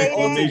can point, say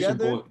exclamation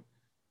that. point.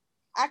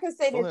 I can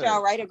say Go that ahead.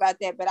 y'all right about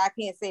that, but I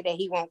can't say that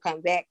he won't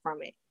come back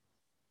from it.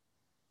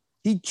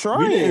 He We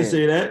trying. didn't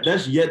say that.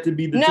 That's yet to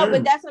be No,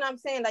 determined. but that's what I'm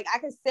saying. Like, I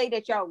can say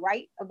that y'all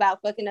right about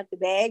fucking up the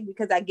bag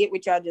because I get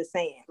what y'all just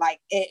saying.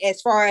 Like,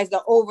 as far as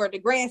the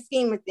grand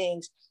scheme of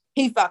things,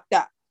 he fucked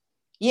up.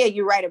 Yeah,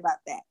 you're right about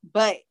that.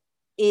 But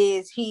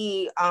is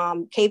he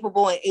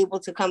capable and able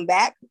to come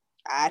back?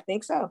 I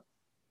think so.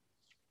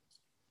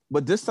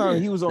 But this time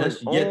he was on That's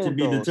his yet own, to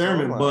be though, so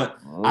determined. I'm But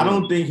like, I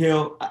don't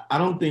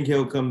think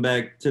he'll come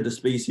back to the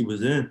space he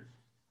was in.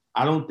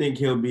 I don't think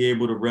he'll be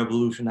able to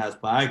revolutionize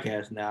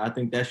podcasts now. I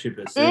think that ship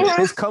has sailed. Mhm.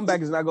 his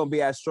comeback is not gonna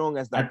be as strong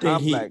as I that think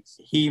complex.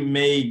 he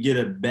may get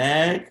a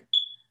bag,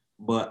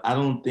 but I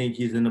don't think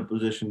he's in a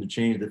position to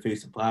change the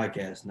face of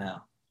podcasts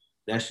now.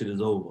 That shit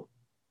is over. All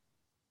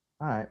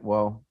right,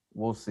 well,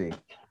 we'll see.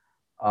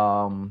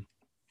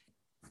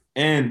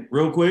 And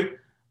real quick,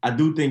 I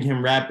do think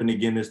him rapping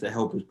again is to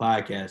help his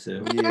podcast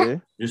sales. Yeah,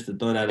 Just to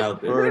throw that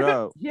out there. word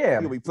up. Yeah,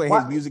 He'll be playing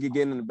Why- his music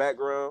again in the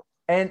background,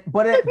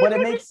 but it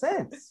makes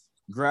sense.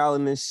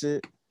 growling and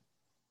shit.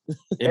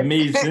 It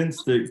made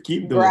sense to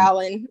keep doing it.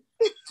 Growling.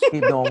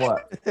 Keep doing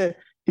what?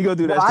 He gonna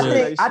do that. Well,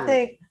 shit.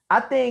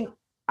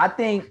 I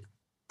think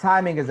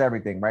timing is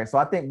everything, right? So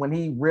I think when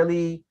he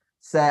really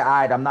said, "All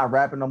right, I'm not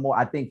rapping no more,"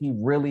 I think he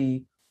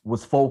really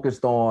was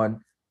focused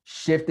on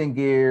shifting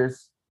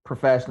gears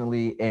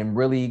professionally and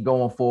really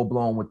going full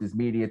blown with this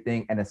media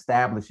thing and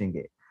establishing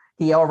it.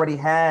 He already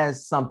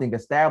has something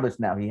established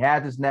now. He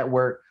has his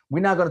network. We're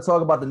not going to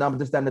talk about the numbers,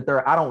 this, that, and the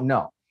third. I don't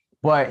know,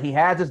 but he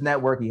has his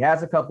network. He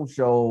has a couple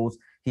shows.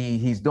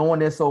 He's doing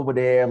this over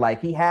there. Like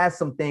he has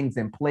some things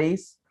in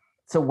place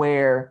to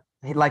where,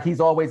 like he's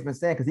always been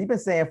saying, because he's been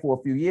saying for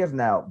a few years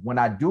now, when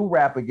I do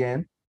rap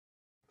again,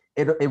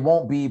 it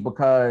won't be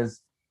because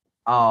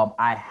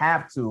I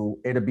have to.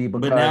 It'll be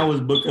because. But now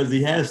it's because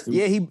he has to.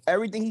 Yeah,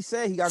 everything he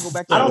said, he gotta go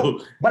back to. I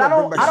don't- but I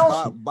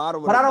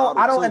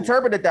don't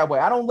interpret it that way.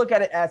 I don't look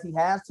at it as he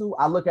has to.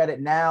 I look at it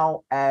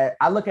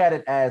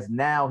as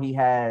now he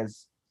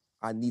has.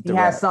 He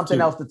has something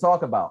else to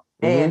talk about,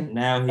 and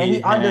now he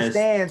has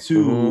understands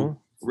to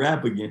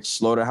rap again.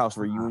 Slaughterhouse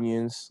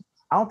reunions.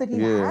 I don't think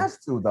he has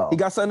to though. He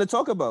got something to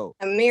talk about.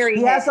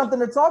 He has something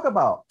to talk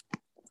about.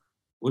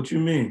 What you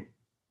mean?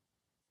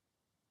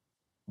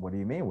 What do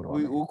you mean?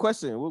 What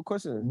question? What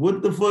question?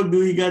 What the fuck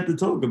do he got to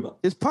talk about?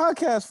 His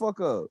podcast fuck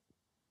up.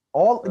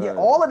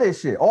 All of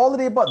this shit, all of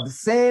the above, the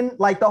sin,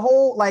 like the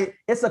whole, like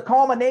it's a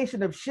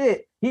culmination of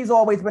shit. He's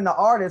always been the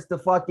artist to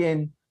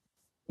fucking,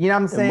 you know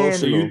what I'm saying?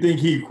 So you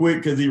think he quit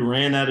because he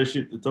ran out of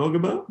shit to talk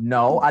about?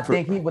 No, I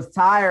think he was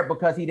tired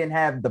because he didn't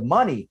have the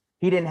money.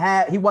 He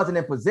wasn't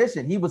in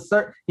position. He was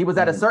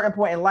at a certain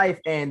point in life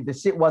and the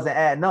shit wasn't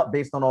adding up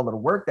based on all of the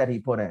work that he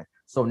put in.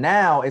 So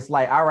now it's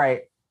like, all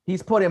right,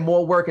 he's put in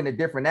more work in a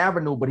different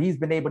avenue, but he's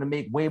been able to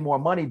make way more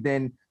money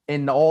than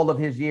in all of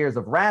his years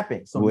of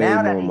rapping. So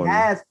now that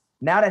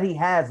he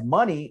has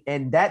money,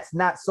 and that's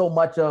not so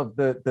much of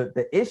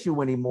the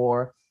issue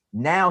anymore.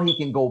 Now he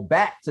can go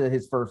back to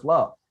his first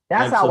love.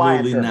 That's how I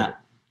interpret it.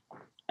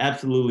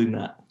 Absolutely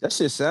not. That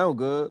shit sound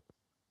good.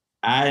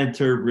 I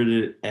interpret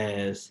it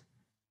as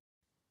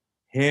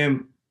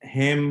him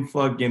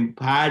fucking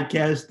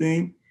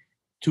podcasting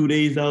 2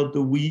 days out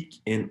the week,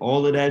 and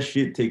all of that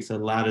shit takes a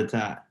lot of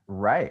time.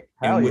 Right.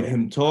 And with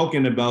him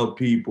talking about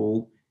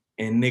people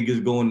and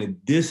niggas going to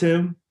diss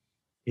him,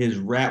 his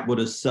rap would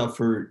have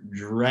suffered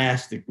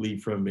drastically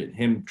from it.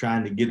 Him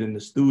trying to get in the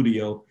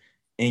studio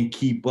and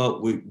keep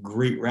up with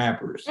great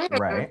rappers.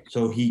 Right.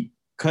 So he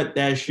cut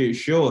that shit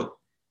short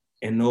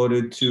in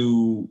order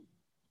to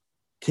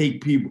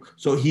take people.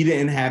 So he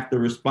didn't have to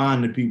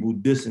respond to people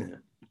dissing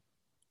him.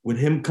 With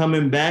him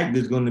coming back,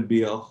 there's going to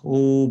be a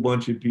whole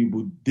bunch of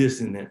people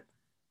dissing him.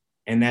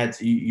 And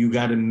that's, you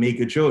got to make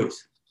a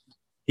choice.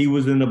 He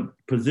was in a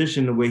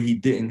position where he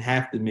didn't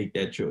have to make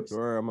that choice.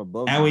 Sure, I'm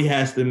above. Now he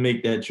has to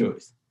make that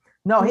choice.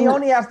 No, he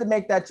only has to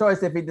make that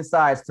choice if he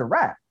decides to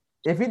rap.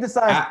 If he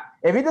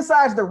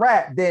decides to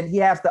rap, then he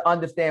has to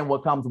understand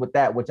what comes with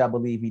that, which I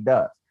believe he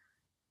does.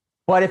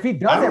 But if he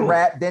doesn't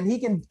rap, then he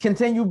can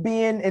continue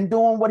being and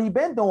doing what he's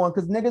been doing,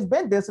 because niggas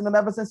been dissing him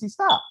ever since he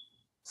stopped.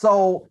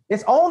 So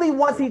it's only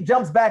once he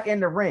jumps back in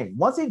the ring.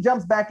 Once he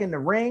jumps back in the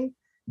ring,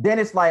 then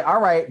it's like,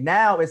 all right,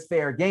 now it's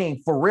fair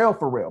game for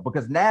real,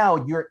 because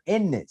now you're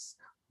in this.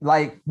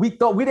 Like, we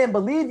didn't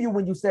believe you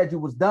when you said you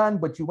was done,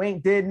 but you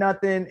ain't did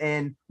nothing,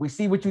 and we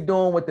see what you're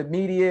doing with the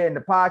media and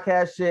the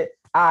podcast shit.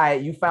 All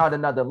right, you found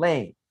another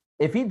lane.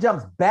 If he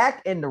jumps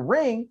back in the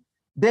ring,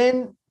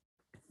 then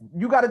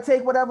you got to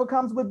take whatever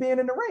comes with being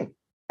in the ring.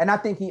 And I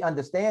think he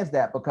understands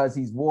that because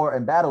he's war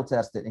and battle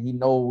tested, and he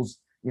knows,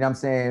 you know what I'm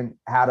saying,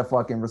 how to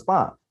fucking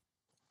respond.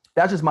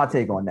 That's just my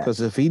take on that.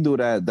 Because if he do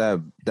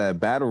that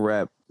battle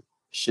rap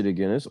shit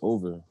again, it's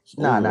over.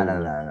 Nah, not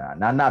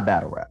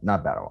battle rap.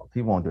 Not battle rap.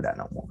 He won't do that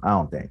no more, I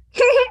don't think.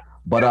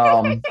 But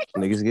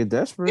niggas get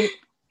desperate.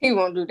 He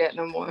won't do that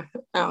no more,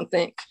 I don't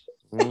think.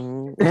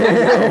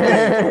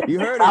 Mm-hmm. You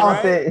heard it,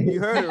 right? You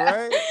heard it,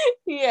 right?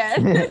 Yeah.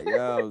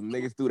 Yo,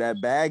 niggas threw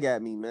that bag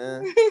at me,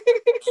 man.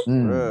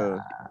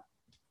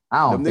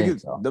 I don't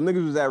think so. Them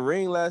niggas was at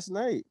Ring last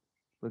night,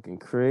 looking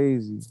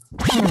crazy.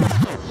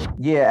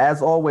 Yeah,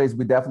 as always,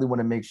 we definitely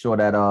want to make sure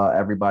that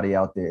everybody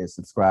out there is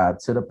subscribed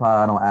to the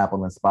pod on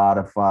Apple and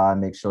Spotify.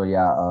 Make sure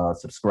y'all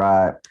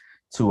subscribe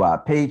to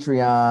our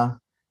Patreon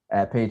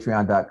at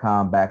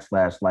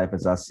patreon.com/Life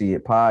As I See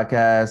It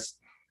podcast.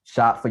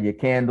 Shop for your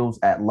candles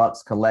at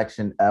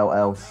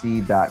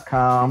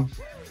luxcollectionllc.com.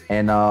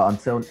 And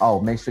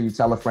make sure you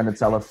tell a friend to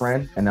tell a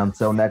friend. And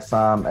until next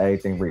time,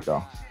 everything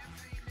Rico.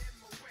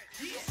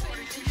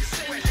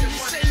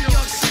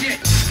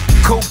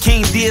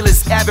 Cocaine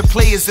dealers, avid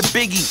players, a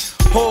biggie.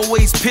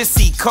 Always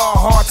pissy,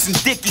 Carhartts and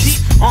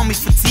Dickies. Army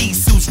fatigue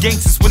suits,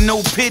 gangsters with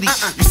no pity.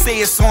 You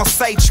say it's on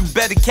sight, you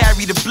better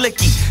carry the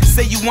blicky.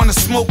 Say you wanna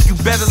smoke, you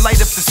better light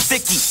up the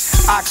sticky.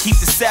 I keep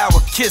the sour,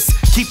 Kiss,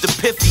 keep the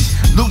pithy.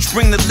 Luch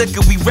bring the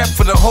liquor, we rep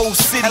for the whole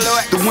city.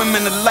 The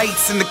women, the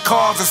lights, and the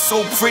cars are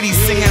so pretty.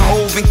 Singing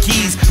Hov and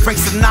Keys, Frank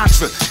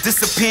Sinatra.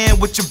 Disappearing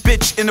with your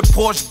bitch in a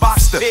Porsche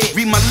Boxster.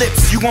 Read my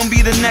lips, you gon'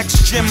 be the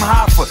next Jim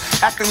Hoffa.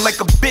 Acting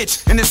like a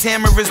bitch, and this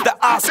hammer is the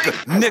Oscar,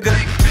 nigga.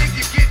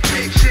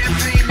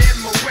 Champagne in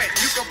my wet,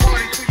 you can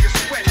party till you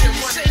sweat. And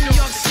one New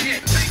York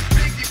City,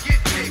 big you get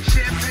big.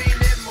 Champagne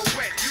in my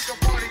wet, you can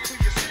party till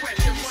you sweat.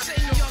 And one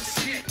New York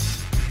City.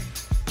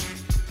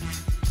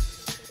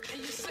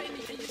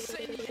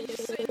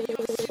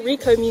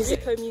 Rico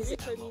music.